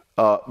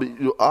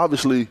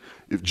obviously,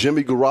 if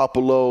Jimmy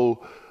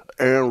Garoppolo,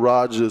 Aaron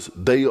Rodgers,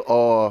 they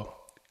are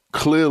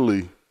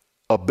clearly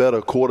a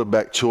better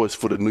quarterback choice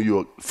for the New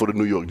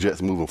York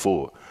Jets moving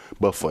forward.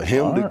 But for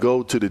him to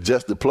go to the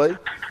Jets to play,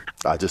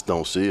 I just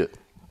don't see it.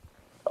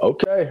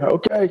 Okay.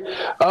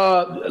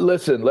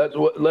 Listen,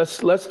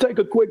 let's take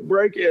a quick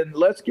break and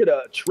let's get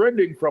a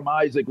trending from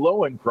Isaac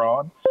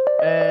Lowenkron.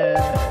 And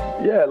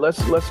yeah,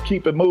 let's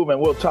keep it moving.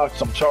 We'll talk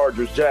some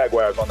Chargers,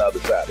 Jaguars on the other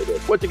side of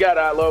this. What you got,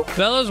 Ilo?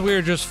 Fellas,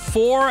 we're just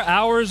 4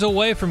 hours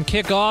away from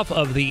kickoff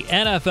of the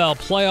NFL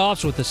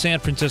playoffs with the San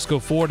Francisco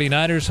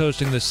 49ers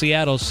hosting the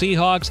Seattle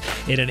Seahawks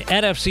in an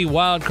NFC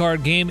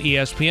wildcard game.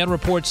 ESPN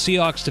reports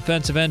Seahawks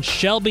defensive end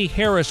Shelby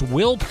Harris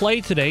will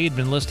play today. He'd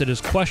been listed as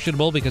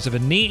questionable because of a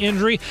knee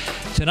injury.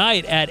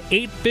 Tonight at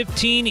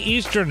 8:15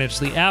 Eastern, it's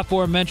the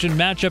aforementioned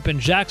matchup in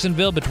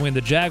Jacksonville between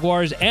the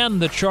Jaguars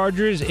and the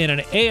Chargers in an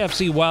AFC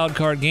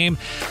wildcard game.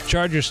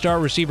 Chargers star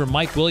receiver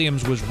Mike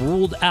Williams was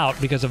ruled out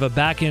because of a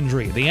back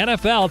injury. The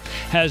NFL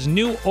has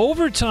new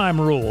overtime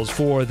rules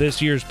for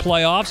this year's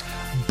playoffs.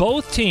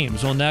 Both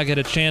teams will now get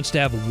a chance to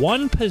have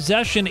one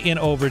possession in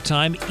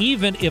overtime,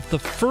 even if the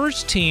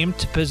first team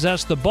to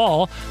possess the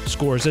ball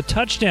scores a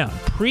touchdown.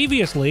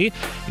 Previously,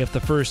 if the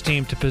first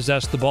team to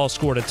possess the ball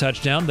scored a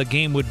touchdown, the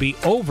game would be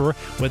over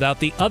without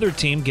the other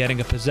team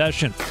getting a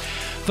possession.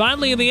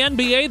 Finally, in the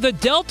NBA, the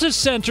Delta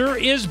Center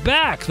is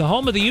back. The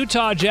home of the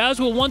Utah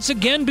Jazz will once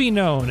again be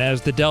known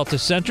as the Delta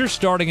Center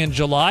starting in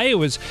July. It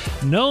was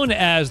known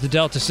as the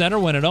Delta Center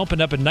when it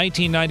opened up in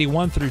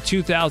 1991 through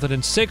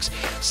 2006.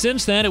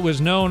 Since then, it was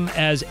known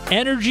as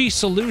Energy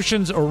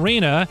Solutions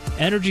Arena.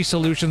 Energy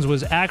Solutions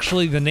was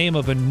actually the name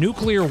of a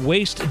nuclear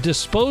waste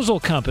disposal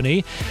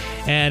company,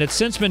 and it's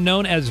since been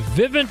known as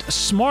Vivint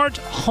Smart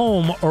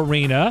Home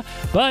Arena.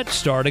 But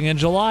starting in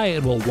July,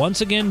 it will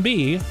once again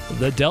be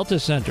the Delta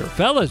Center.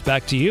 Fellas,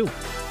 back to you.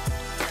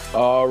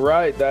 All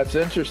right, that's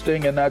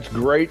interesting, and that's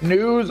great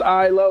news,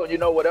 Ilo. You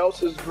know what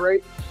else is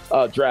great?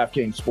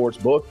 DraftKings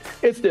Sportsbook.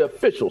 It's the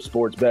official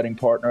sports betting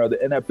partner of the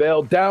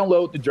NFL.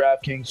 Download the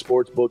DraftKings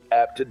Sportsbook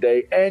app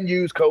today and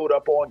use code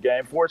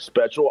UPONGAME for a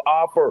special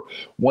offer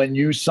when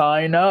you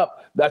sign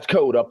up. That's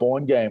code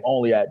UPONGAME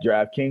only at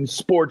DraftKings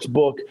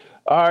Sportsbook.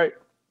 All right,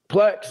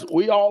 Plex,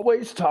 we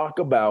always talk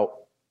about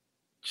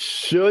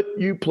Should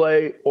you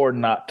play or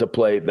not to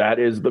play? That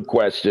is the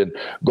question.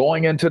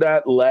 Going into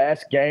that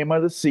last game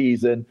of the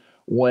season,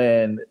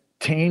 when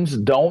teams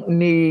don't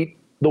need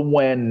the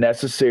win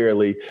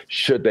necessarily,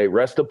 should they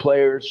rest the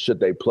players? Should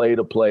they play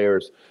the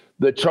players?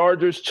 The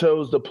Chargers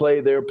chose to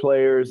play their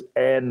players,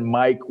 and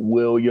Mike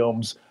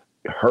Williams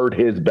hurt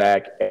his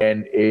back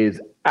and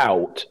is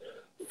out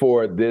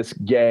for this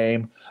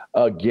game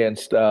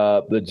against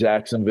the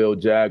Jacksonville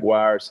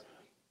Jaguars.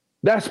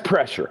 That's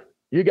pressure.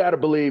 You got to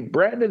believe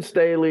Brandon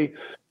Staley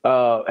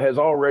has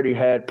already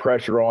had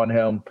pressure on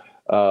him.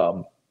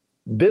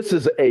 This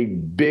is a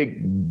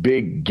big,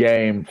 big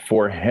game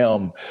for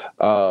him.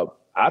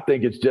 I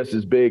think it's just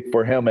as big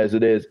for him as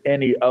it is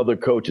any other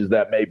coaches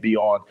that may be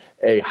on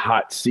a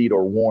hot seat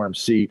or warm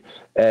seat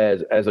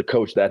as a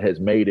coach that has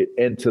made it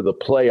into the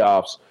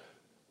playoffs.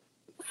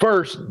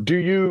 First,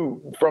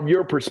 from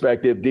your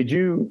perspective, did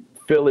you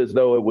feel as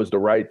though it was the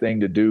right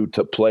thing to do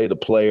to play the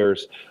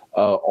players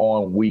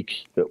on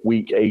week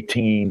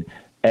 18?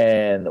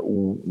 And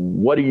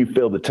what do you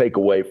feel the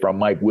takeaway from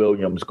Mike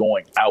Williams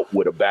going out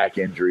with a back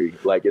injury?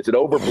 Like, is it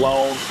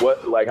overblown?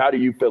 How do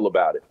you feel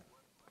about it?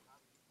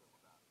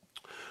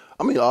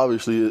 I mean,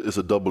 obviously, it's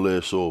a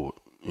double-edged sword,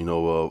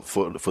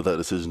 for that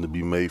decision to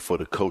be made for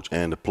the coach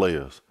and the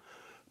players.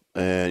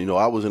 And,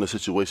 I was in a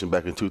situation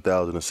back in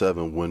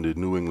 2007 when the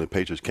New England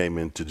Patriots came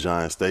into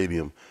Giant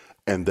Stadium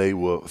and they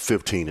were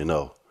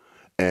 15-0.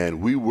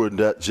 And we were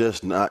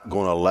just not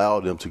going to allow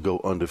them to go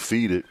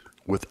undefeated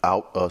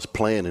without us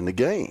playing in the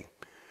game.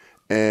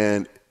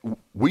 And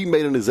we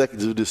made an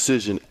executive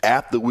decision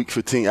after week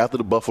 15, after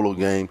the Buffalo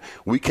game.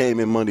 We came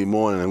in Monday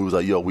morning and we was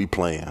like, we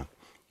playing.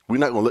 We're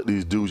not going to let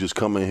these dudes just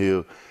come in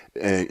here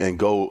and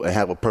go and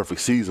have a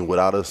perfect season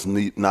without us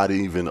not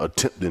even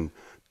attempting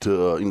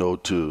to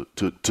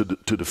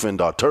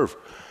defend our turf.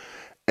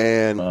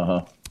 And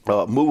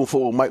moving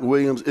forward, Mike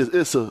Williams,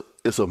 it's a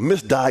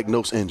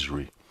misdiagnosed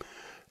injury.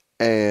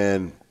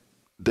 And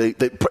they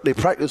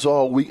practice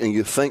all week, and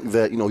you think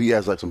that, he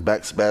has like some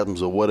back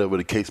spasms or whatever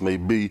the case may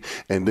be,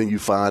 and then you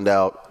find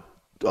out,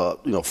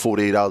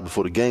 48 hours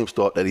before the game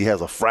start that he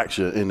has a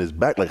fracture in his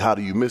back. Like, how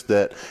do you miss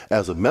that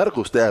as a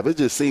medical staff? It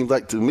just seems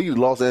like, to me, the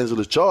Los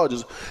Angeles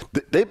Chargers,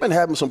 they've been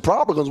having some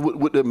problems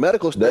with their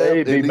medical staff.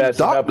 They be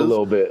messing up a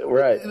little bit.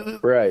 Right.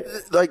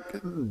 Like,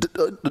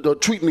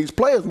 treating these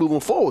players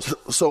moving forward.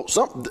 So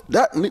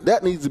that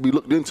needs to be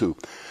looked into.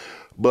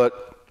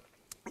 But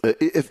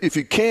if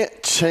you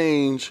can't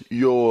change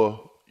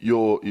your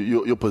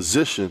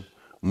position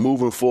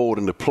moving forward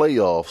in the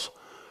playoffs,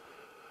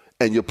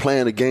 and you're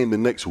playing a game the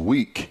next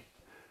week,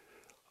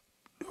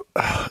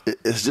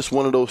 it's just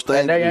one of those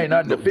things. And they ain't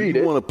undefeated.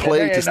 You want to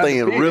play to stay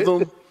in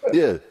rhythm?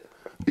 Yeah,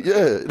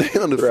 they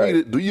undefeated.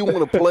 Right. Do you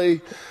want to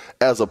play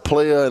as a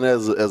player and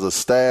as a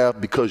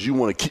staff because you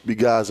want to keep the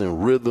guys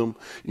in rhythm?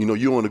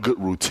 You're on a good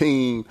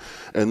routine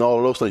and all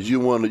of those things. You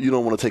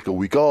don't want to take a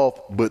week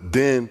off, but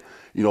then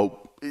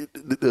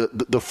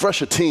the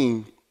fresher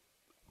team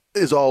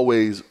is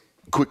always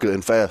quicker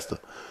and faster.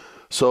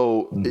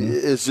 So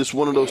it's just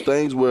one of those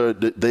things where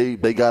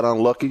they got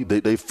unlucky.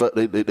 They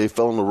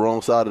fell on the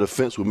wrong side of the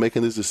fence with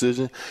making this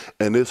decision,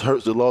 and this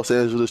hurts the Los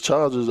Angeles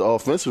Chargers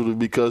offensively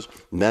because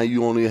now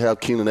you only have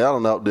Keenan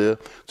Allen out there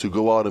to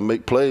go out and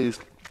make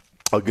plays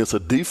against a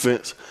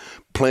defense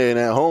playing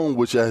at home,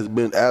 which has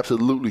been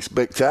absolutely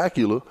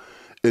spectacular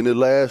in the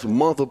last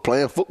month of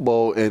playing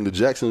football. And the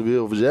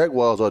Jacksonville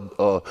Jaguars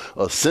are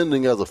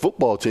ascending as a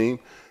football team,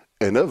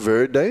 and they're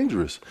very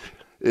dangerous.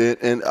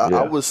 And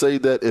I would say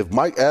that if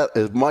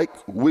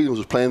Mike Williams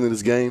was playing in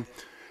this game,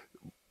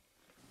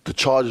 the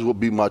Chargers would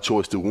be my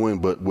choice to win.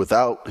 But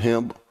without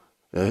him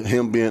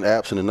being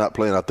absent and not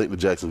playing, I think the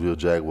Jacksonville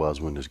Jaguars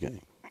win this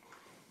game.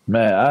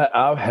 Man,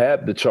 I've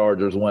had the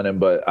Chargers winning,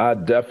 but I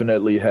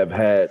definitely have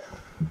had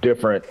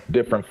different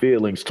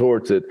feelings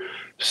towards it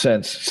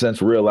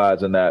since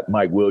realizing that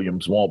Mike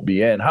Williams won't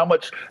be in. How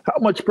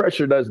much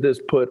pressure does this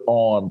put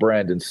on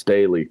Brandon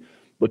Staley?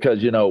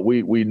 Because,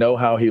 we know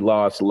how he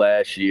lost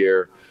last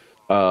year.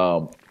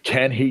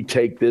 Can he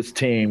take this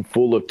team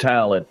full of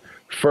talent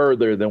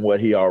further than what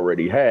he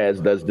already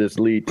has? Does this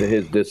lead to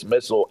his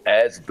dismissal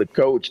as the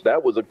coach?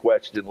 That was a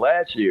question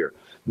last year.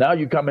 Now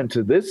you come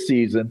into this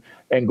season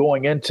and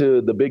going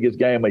into the biggest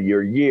game of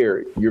your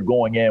year, you're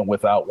going in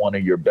without one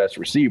of your best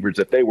receivers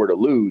if they were to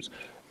lose.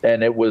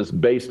 And it was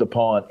based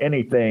upon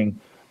anything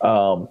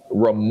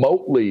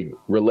remotely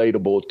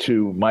relatable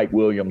to Mike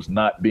Williams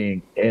not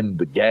being in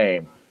the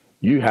game.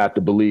 You have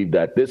to believe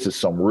that this is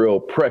some real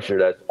pressure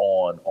that's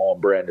on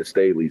Brandon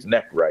Staley's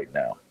neck right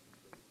now.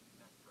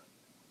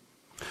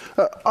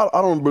 I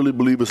don't really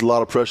believe it's a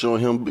lot of pressure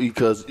on him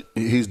because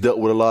he's dealt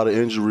with a lot of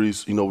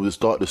injuries, with the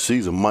start of the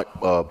season.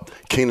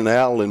 Keenan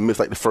Allen missed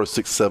like the first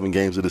 6-7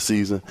 games of the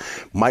season.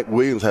 Mike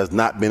Williams has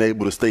not been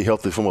able to stay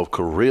healthy from a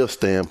career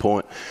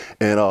standpoint.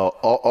 And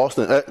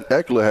Austin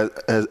Ekeler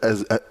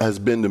has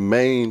been the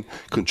main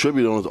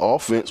contributor on his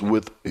offense.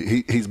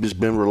 He's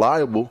just been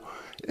reliable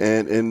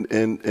and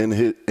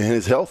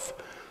his health.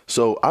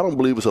 So I don't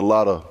believe it's a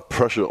lot of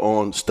pressure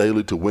on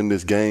Staley to win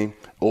this game.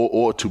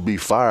 or to be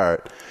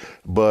fired.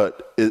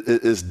 But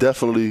it's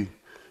definitely,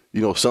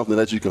 something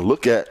that you can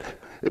look at.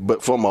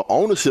 But from an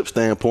ownership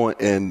standpoint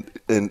and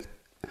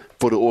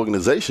for the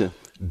organization,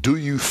 do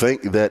you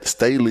think that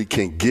Staley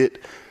can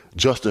get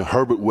Justin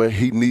Herbert where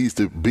he needs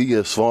to be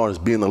as far as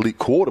being an elite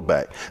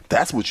quarterback?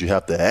 That's what you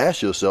have to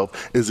ask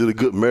yourself. Is it a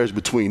good marriage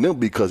between them?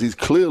 Because he's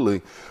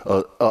clearly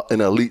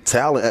an elite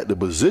talent at the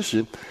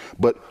position.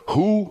 But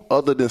who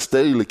other than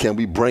Staley can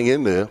we bring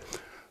in there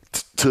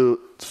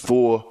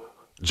for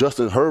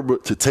Justin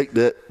Herbert to take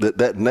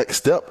that next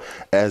step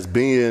as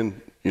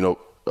being,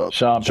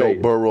 Sean Joe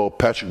Payton. Burrow,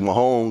 Patrick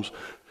Mahomes,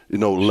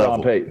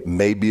 level? Payton.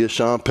 Maybe a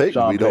Sean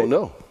Payton. We don't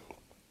know.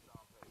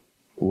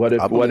 What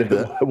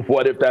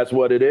if that's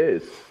what it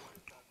is?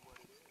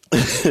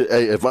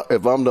 Hey,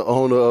 if I'm the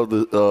owner of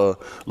the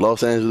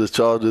Los Angeles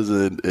Chargers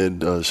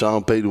and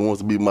Sean Payton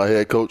wants to be my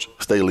head coach,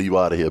 Staley, you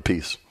out of here.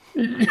 Peace.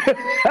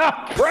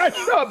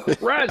 Pressure.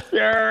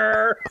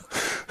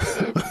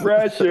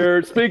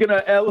 Speaking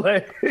of LA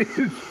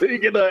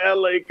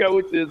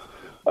coaches,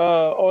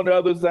 on the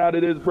other side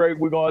of this break,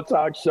 we're going to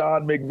talk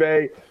Sean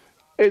McVay.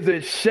 Is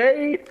it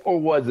shade or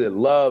was it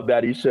love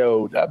that he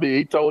showed? I mean,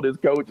 he told his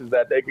coaches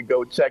that they could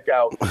go check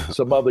out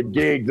some other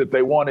gigs if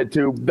they wanted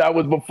to. That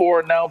was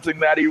before announcing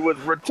that he was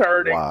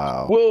returning.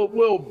 Wow.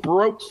 We'll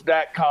broach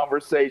that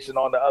conversation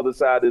on the other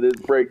side of this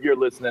break. You're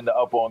listening to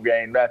Up On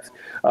Game. That's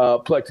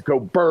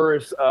Plexico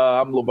Burris.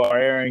 I'm LeVar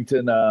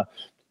Arrington.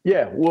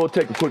 We'll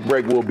take a quick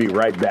break. We'll be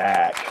right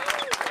back.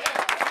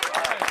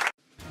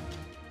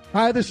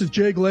 Hi, this is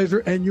Jay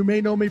Glazer, and you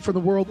may know me from the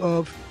world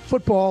of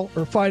football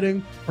or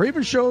fighting or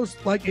even shows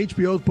like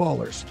HBO's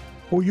Ballers.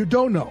 What you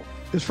don't know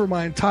is for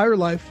my entire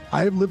life,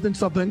 I have lived in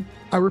something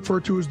I refer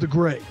to as the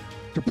gray.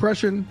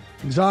 Depression,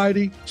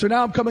 anxiety. So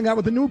now I'm coming out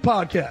with a new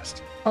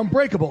podcast,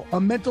 Unbreakable, a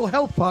mental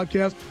health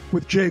podcast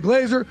with Jay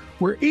Glazer,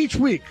 where each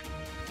week,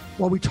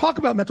 while we talk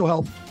about mental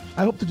health,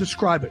 I hope to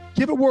describe it,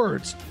 give it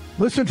words.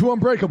 Listen to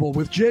Unbreakable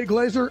with Jay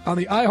Glazer on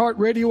the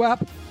iHeartRadio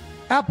app,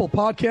 Apple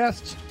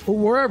Podcasts, or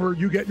wherever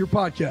you get your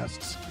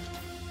podcasts.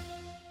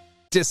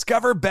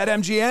 Discover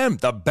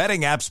BetMGM, the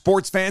betting app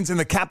sports fans in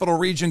the capital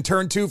region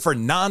turn to for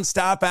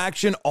nonstop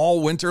action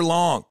all winter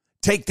long.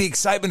 Take the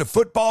excitement of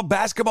football,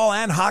 basketball,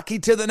 and hockey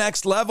to the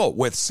next level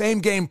with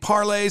same-game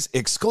parlays,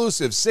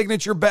 exclusive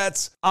signature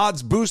bets,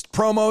 odds boost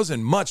promos,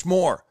 and much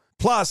more.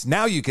 Plus,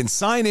 now you can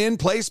sign in,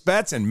 place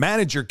bets, and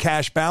manage your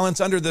cash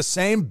balance under the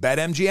same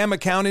BetMGM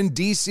account in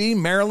D.C.,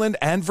 Maryland,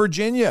 and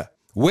Virginia.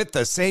 With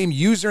the same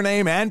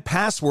username and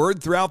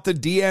password throughout the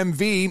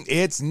DMV,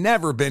 it's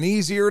never been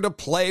easier to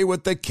play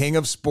with the king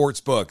of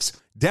sportsbooks.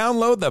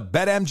 Download the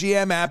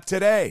BetMGM app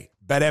today.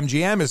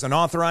 BetMGM is an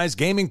authorized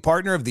gaming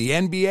partner of the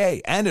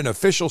NBA and an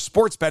official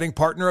sports betting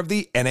partner of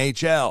the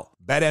NHL.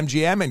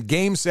 BetMGM and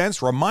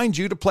GameSense remind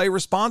you to play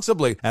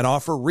responsibly and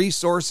offer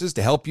resources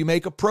to help you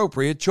make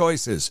appropriate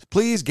choices.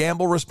 Please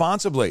gamble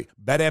responsibly.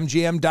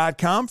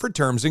 BetMGM.com for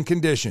terms and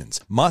conditions.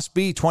 Must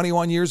be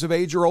 21 years of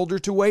age or older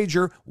to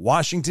wager.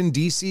 Washington,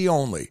 D.C.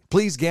 only.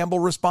 Please gamble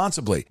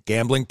responsibly.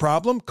 Gambling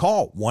problem?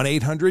 Call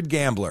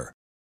 1-800-GAMBLER.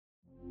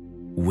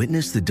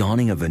 Witness the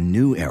dawning of a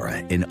new era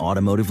in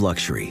automotive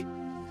luxury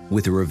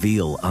with a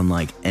reveal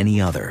unlike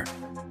any other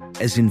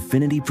as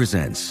Infiniti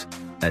presents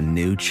a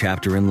new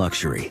chapter in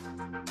luxury.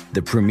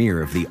 The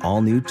premiere of the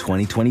all-new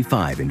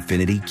 2025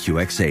 Infiniti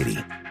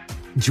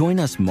QX80. Join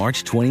us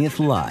March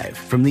 20th live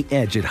from the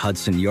Edge at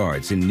Hudson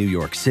Yards in New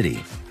York City,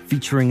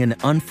 featuring an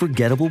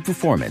unforgettable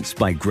performance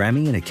by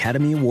Grammy and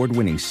Academy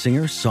Award-winning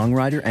singer,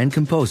 songwriter, and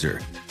composer,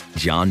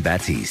 Jon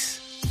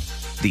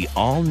Batiste. The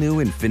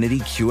all-new Infiniti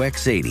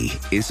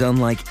QX80 is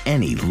unlike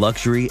any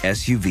luxury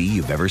SUV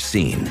you've ever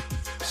seen.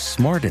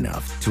 Smart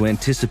enough to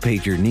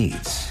anticipate your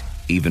needs,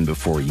 even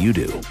before you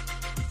do.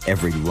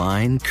 Every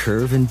line,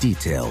 curve, and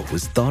detail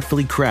was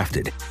thoughtfully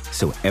crafted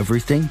so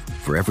everything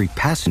for every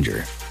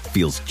passenger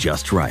feels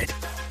just right.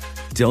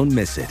 Don't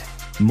miss it.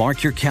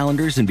 Mark your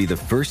calendars and be the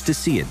first to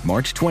see it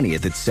March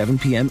 20th at 7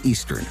 p.m.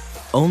 Eastern,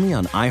 only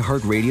on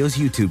iHeartRadio's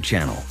YouTube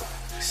channel.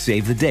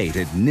 Save the date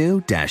at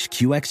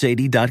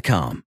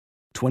new-QX80.com.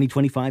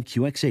 2025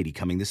 QX80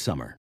 coming this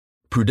summer.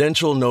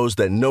 Prudential knows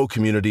that no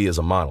community is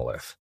a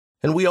monolith,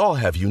 and we all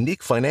have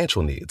unique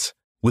financial needs.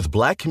 With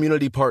Black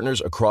community partners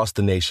across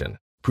the nation,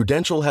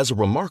 Prudential has a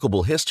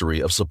remarkable history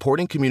of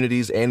supporting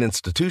communities and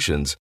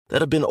institutions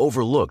that have been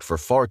overlooked for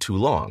far too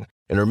long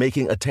and are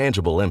making a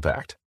tangible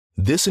impact.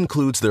 This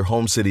includes their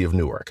home city of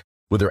Newark,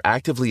 where they're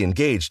actively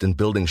engaged in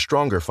building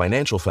stronger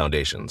financial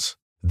foundations.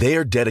 They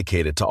are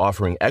dedicated to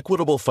offering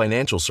equitable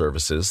financial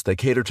services that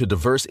cater to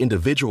diverse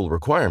individual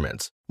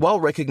requirements while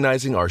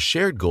recognizing our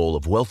shared goal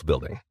of wealth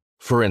building.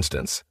 For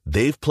instance,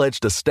 they've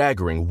pledged a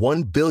staggering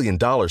 $1 billion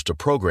to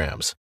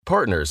programs,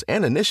 partners,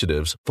 and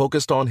initiatives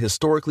focused on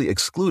historically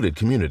excluded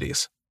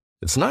communities.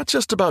 It's not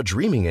just about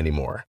dreaming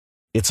anymore.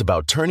 It's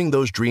about turning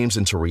those dreams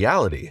into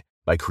reality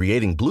by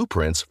creating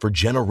blueprints for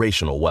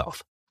generational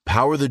wealth.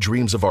 Power the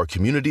dreams of our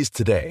communities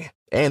today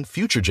and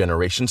future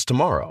generations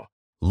tomorrow.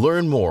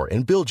 Learn more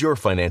and build your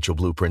financial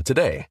blueprint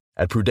today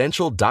at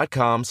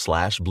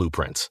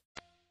prudential.com/blueprints.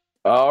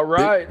 All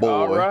right.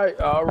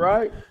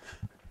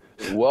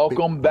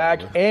 Welcome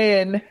back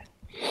in.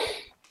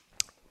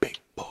 Big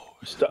boys.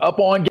 It's the Up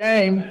On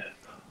Game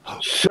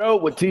show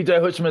with TJ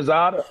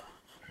Houshmandzadeh.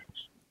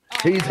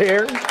 He's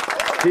here.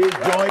 He's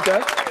joined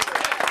us.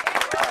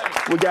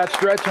 We got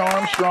Stretch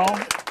Armstrong,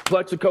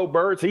 Plexico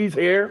Birds. He's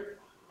here.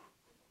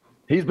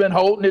 He's been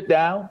holding it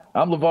down.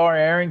 I'm LeVar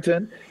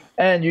Arrington.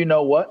 And you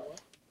know what?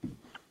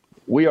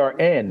 We are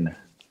in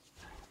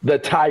the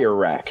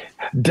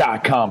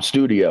TireRack.com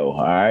studio,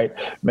 all right?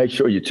 Make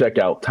sure you check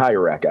out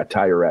Tire Rack at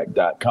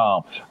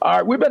TireRack.com. All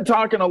right, we've been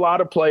talking a lot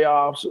of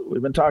playoffs.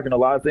 We've been talking a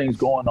lot of things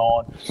going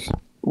on.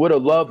 Would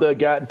have loved to have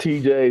gotten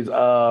TJ's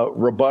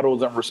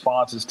rebuttals and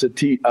responses to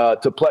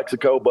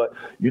Plexico, but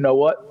you know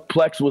what?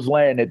 Plex was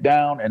laying it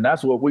down, and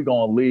that's what we're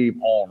going to leave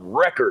on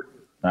record,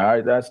 all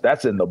right?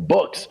 That's in the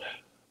books.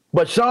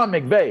 But Sean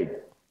McVay,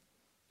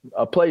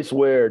 a place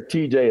where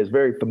TJ is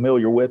very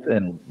familiar with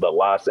in the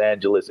Los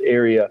Angeles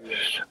area.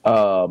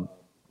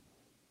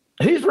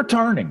 He's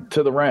returning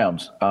to the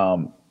Rams.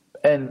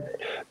 And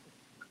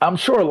I'm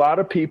sure a lot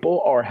of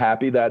people are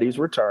happy that he's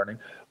returning.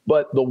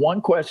 But the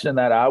one question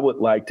that I would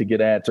like to get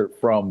answered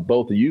from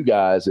both of you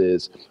guys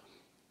is,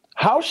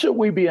 how should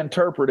we be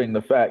interpreting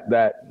the fact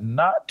that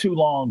not too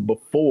long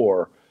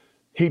before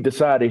he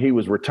decided he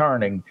was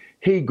returning,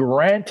 he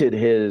granted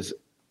his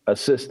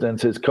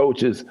assistants, his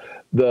coaches,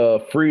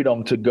 the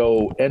freedom to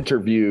go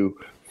interview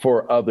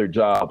for other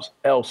jobs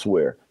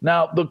elsewhere?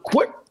 Now, the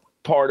quick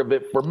part of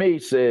it for me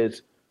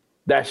says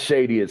that's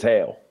shady as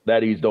hell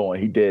that he's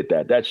doing. He did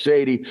that. That's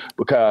shady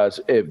because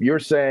if you're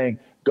saying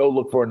go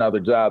look for another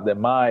job, then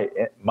my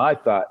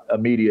thought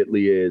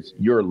immediately is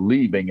you're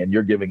leaving and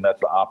you're giving us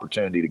the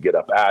opportunity to get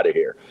up out of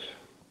here.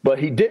 But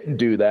he didn't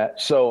do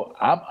that. So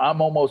I'm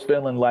almost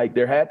feeling like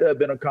there had to have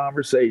been a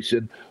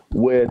conversation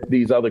with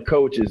these other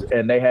coaches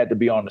and they had to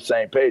be on the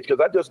same page, because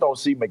I just don't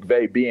see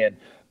McVay being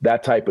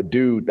that type of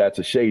dude that's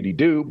a shady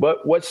dude.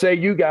 But what say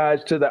you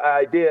guys to the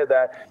idea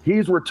that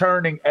he's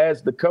returning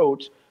as the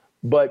coach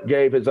but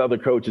gave his other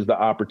coaches the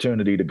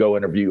opportunity to go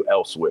interview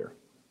elsewhere?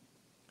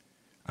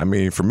 I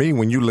mean, for me,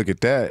 when you look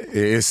at that,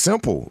 it's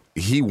simple.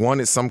 He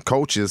wanted some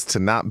coaches to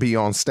not be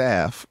on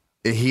staff.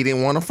 He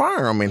didn't want to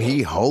fire them, and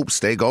he hopes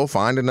they go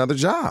find another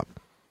job.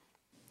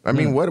 I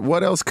mean,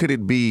 what else could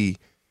it be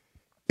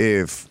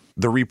if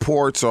the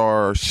reports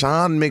are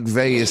Sean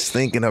McVay is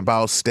thinking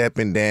about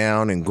stepping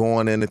down and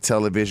going into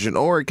television,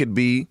 or it could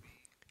be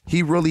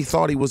he really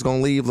thought he was going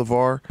to leave,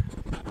 LeVar,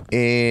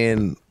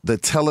 and the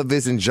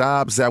television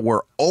jobs that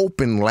were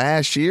open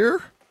last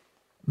year,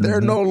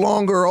 they're no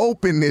longer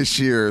open this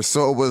year.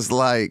 So it was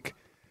like,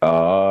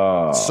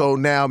 so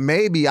now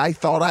maybe I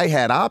thought I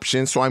had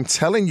options. So I'm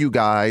telling you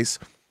guys,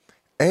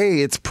 hey,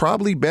 it's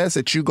probably best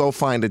that you go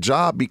find a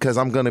job because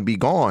I'm going to be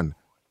gone.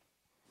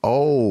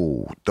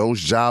 Oh,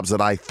 those jobs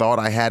that I thought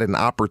I had an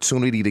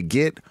opportunity to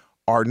get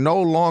are no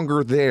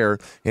longer there.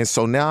 And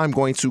so now I'm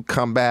going to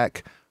come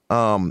back.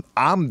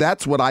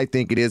 That's what I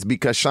think it is,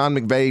 because Sean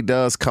McVay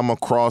does come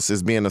across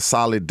as being a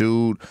solid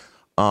dude,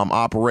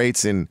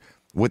 operates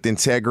with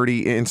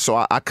integrity. And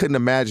so I couldn't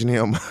imagine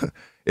him.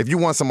 If you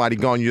want somebody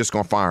gone, you're just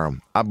going to fire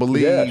him. I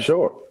believe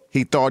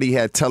he thought he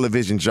had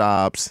television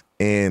jobs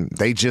and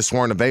they just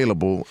weren't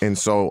available. And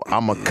so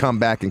I'm going to come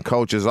back and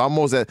coach. It's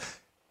almost that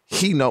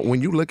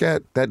when you look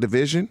at that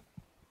division,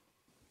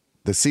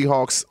 the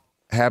Seahawks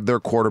have their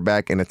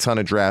quarterback and a ton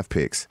of draft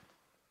picks.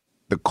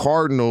 The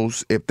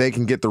Cardinals, if they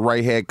can get the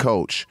right head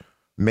coach,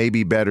 may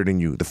be better than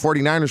you. The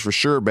 49ers for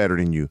sure better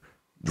than you.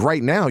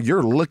 Right now,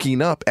 you're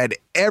looking up at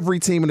every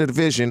team in the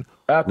division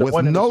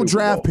with no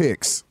draft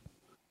picks.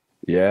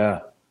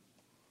 Yeah.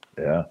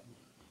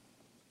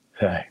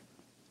 Hey.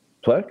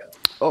 Plex?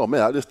 Oh,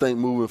 man, I just think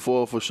moving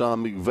forward for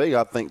Sean McVay,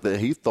 I think that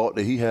he thought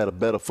that he had a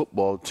better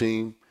football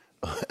team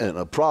and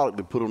a product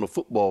to put on the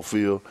football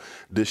field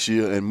this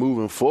year. And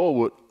moving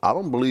forward, I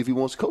don't believe he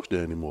wants to coach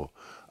there anymore.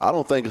 I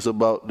don't think it's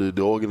about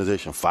the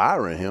organization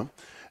firing him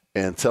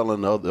and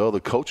telling the other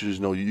coaches,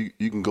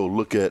 you can go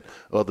look at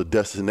other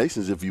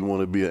destinations if you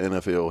want to be an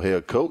NFL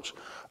head coach.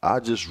 I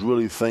just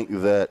really think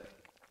that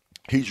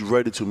he's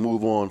ready to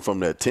move on from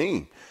that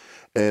team.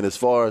 And as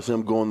far as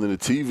him going to the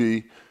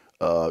TV,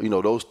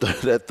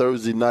 that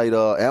Thursday night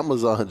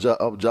Amazon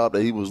job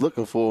that he was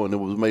looking for and it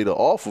was made an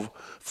offer,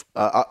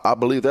 I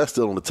believe that's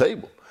still on the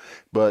table.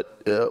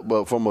 But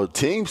from a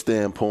team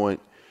standpoint,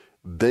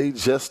 they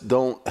just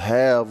don't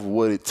have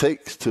what it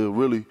takes to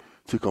really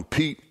to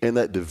compete in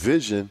that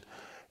division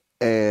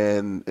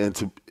and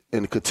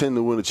continue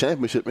to win a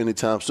championship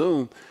anytime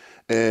soon.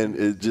 And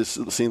it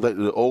just seems like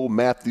the old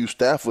Matthew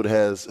Stafford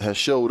has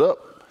showed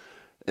up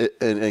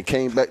and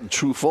came back to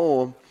true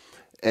form.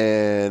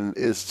 And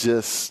it's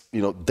just,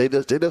 they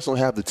just don't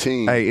have the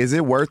team. Hey, is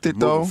it worth it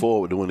though? Moving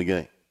forward to win the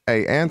game.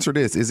 Hey, answer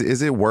this.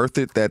 Is it worth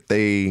it that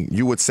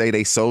you would say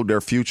they sold their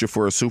future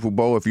for a Super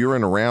Bowl? If you're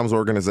in a Rams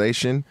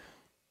organization,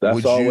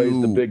 that's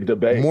always the big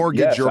debate.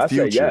 Mortgage your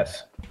future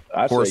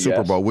for a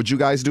Super Bowl. Would you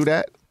guys do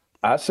that?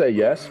 I say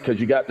yes, because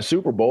you got the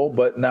Super Bowl,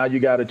 but now you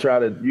got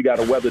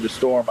to weather the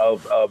storm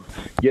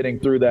of getting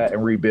through that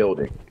and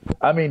rebuilding.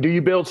 I mean, do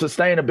you build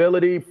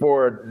sustainability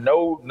for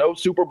no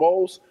Super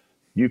Bowls?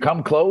 You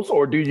come close,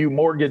 or do you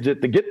mortgage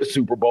it to get the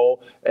Super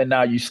Bowl and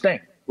now you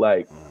stink?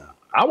 Like,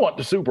 I want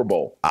the Super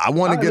Bowl. I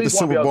want to get the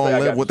Super Bowl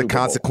and live with the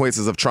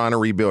consequences of trying to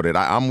rebuild it.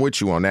 I'm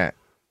with you on that.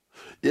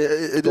 Yeah,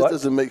 it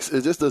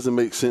just doesn't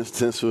make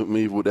sense for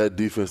me with that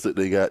defense that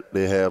they got.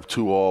 They have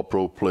 2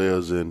 All-Pro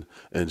players and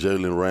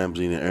Jalen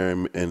Ramsey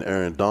and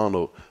Aaron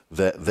Donald,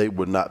 that they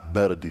were not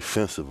better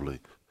defensively.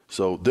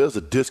 So there's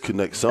a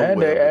disconnect somewhere.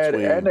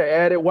 And they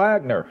added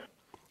Wagner.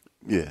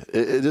 Yeah,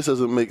 it just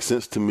doesn't make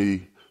sense to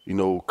me,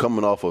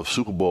 coming off of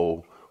Super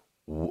Bowl,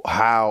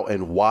 how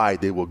and why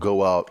they will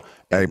go out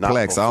and not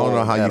Plex, I don't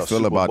know how you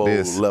feel about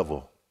this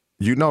level.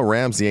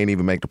 Ramsey ain't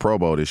even make the Pro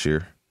Bowl this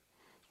year.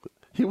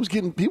 He was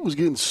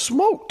getting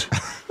smoked.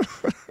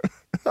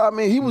 I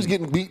mean, he was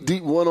getting beat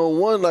deep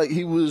one-on-one. Like,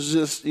 he was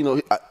just,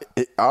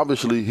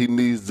 obviously he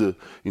needs to,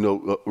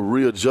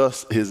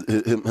 readjust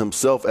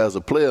himself as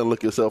a player and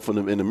look yourself in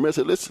the mirror and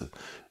say, listen,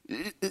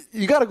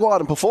 you got to go out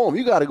and perform.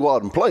 You got to go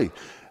out and play.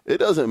 It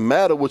doesn't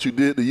matter what you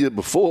did the year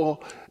before.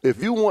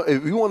 If you want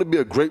to be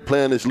a great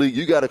player in this league,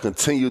 you got to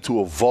continue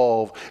to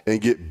evolve and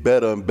get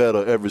better and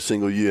better every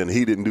single year, and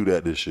he didn't do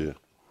that this year.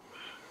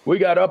 We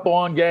got up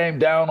on game,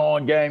 down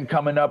on game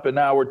coming up in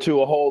hour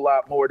 2. A whole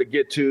lot more to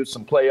get to,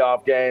 some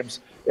playoff games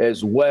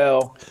as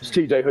well. It's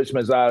TJ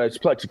Hushmanzada, it's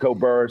Plexico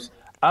Burress.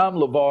 I'm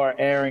LeVar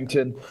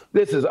Arrington.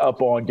 This is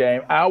Up on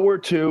Game. Hour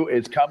 2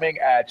 is coming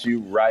at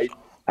you right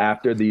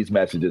after these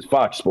messages.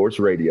 Fox Sports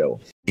Radio.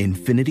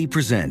 Infiniti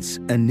presents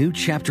a new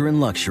chapter in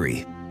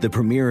luxury, the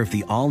premiere of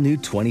the all-new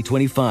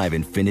 2025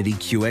 Infiniti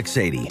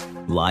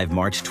QX80, live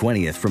March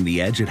 20th from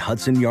the Edge at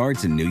Hudson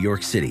Yards in New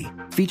York City,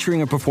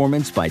 featuring a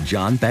performance by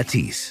John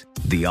Batiste.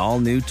 The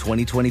all-new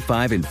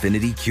 2025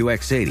 Infiniti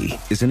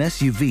QX80 is an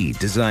SUV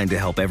designed to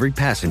help every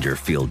passenger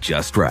feel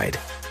just right.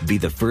 Be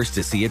the first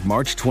to see it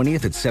March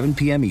 20th at 7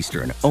 p.m.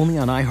 Eastern, only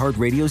on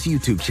iHeartRadio's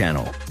YouTube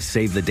channel.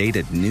 Save the date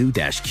at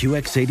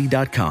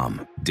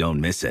new-QX80.com. Don't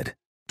miss it.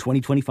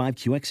 2025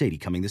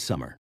 QX80 coming this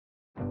summer.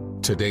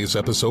 Today's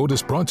episode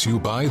is brought to you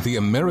by the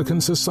American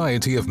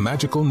Society of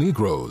Magical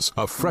Negroes,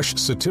 a fresh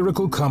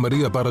satirical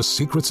comedy about a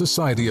secret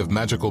society of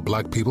magical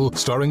black people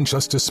starring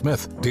Justice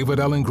Smith, David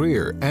Alan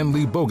Grier, Ann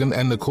Lee Bogan,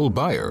 and Nicole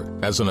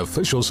Byer. As an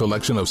official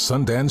selection of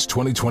Sundance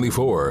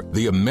 2024,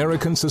 the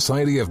American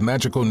Society of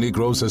Magical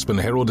Negroes has been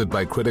heralded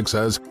by critics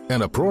as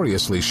an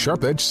uproariously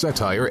sharp-edged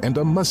satire and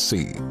a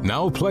must-see.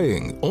 Now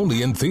playing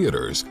only in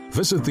theaters.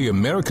 Visit the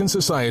American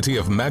Society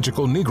of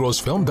Magical Negroes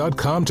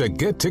Film.com to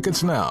get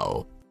tickets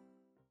now.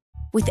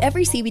 With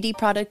every CBD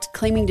product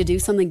claiming to do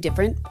something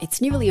different, it's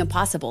nearly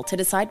impossible to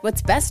decide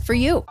what's best for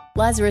you.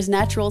 Lazarus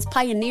Naturals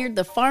pioneered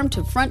the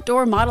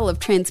farm-to-front-door model of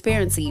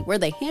transparency, where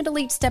they handle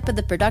each step of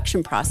the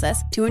production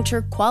process to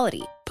ensure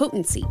quality,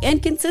 potency,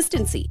 and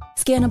consistency.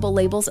 Scannable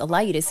labels allow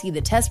you to see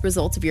the test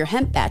results of your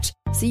hemp batch,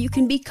 so you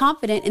can be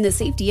confident in the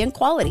safety and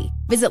quality.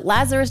 Visit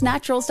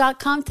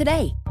LazarusNaturals.com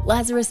today.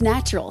 Lazarus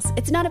Naturals.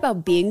 It's not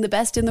about being the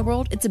best in the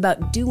world, it's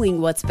about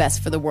doing what's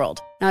best for the world.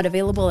 Not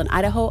available in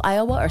Idaho,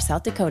 Iowa, or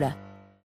South Dakota.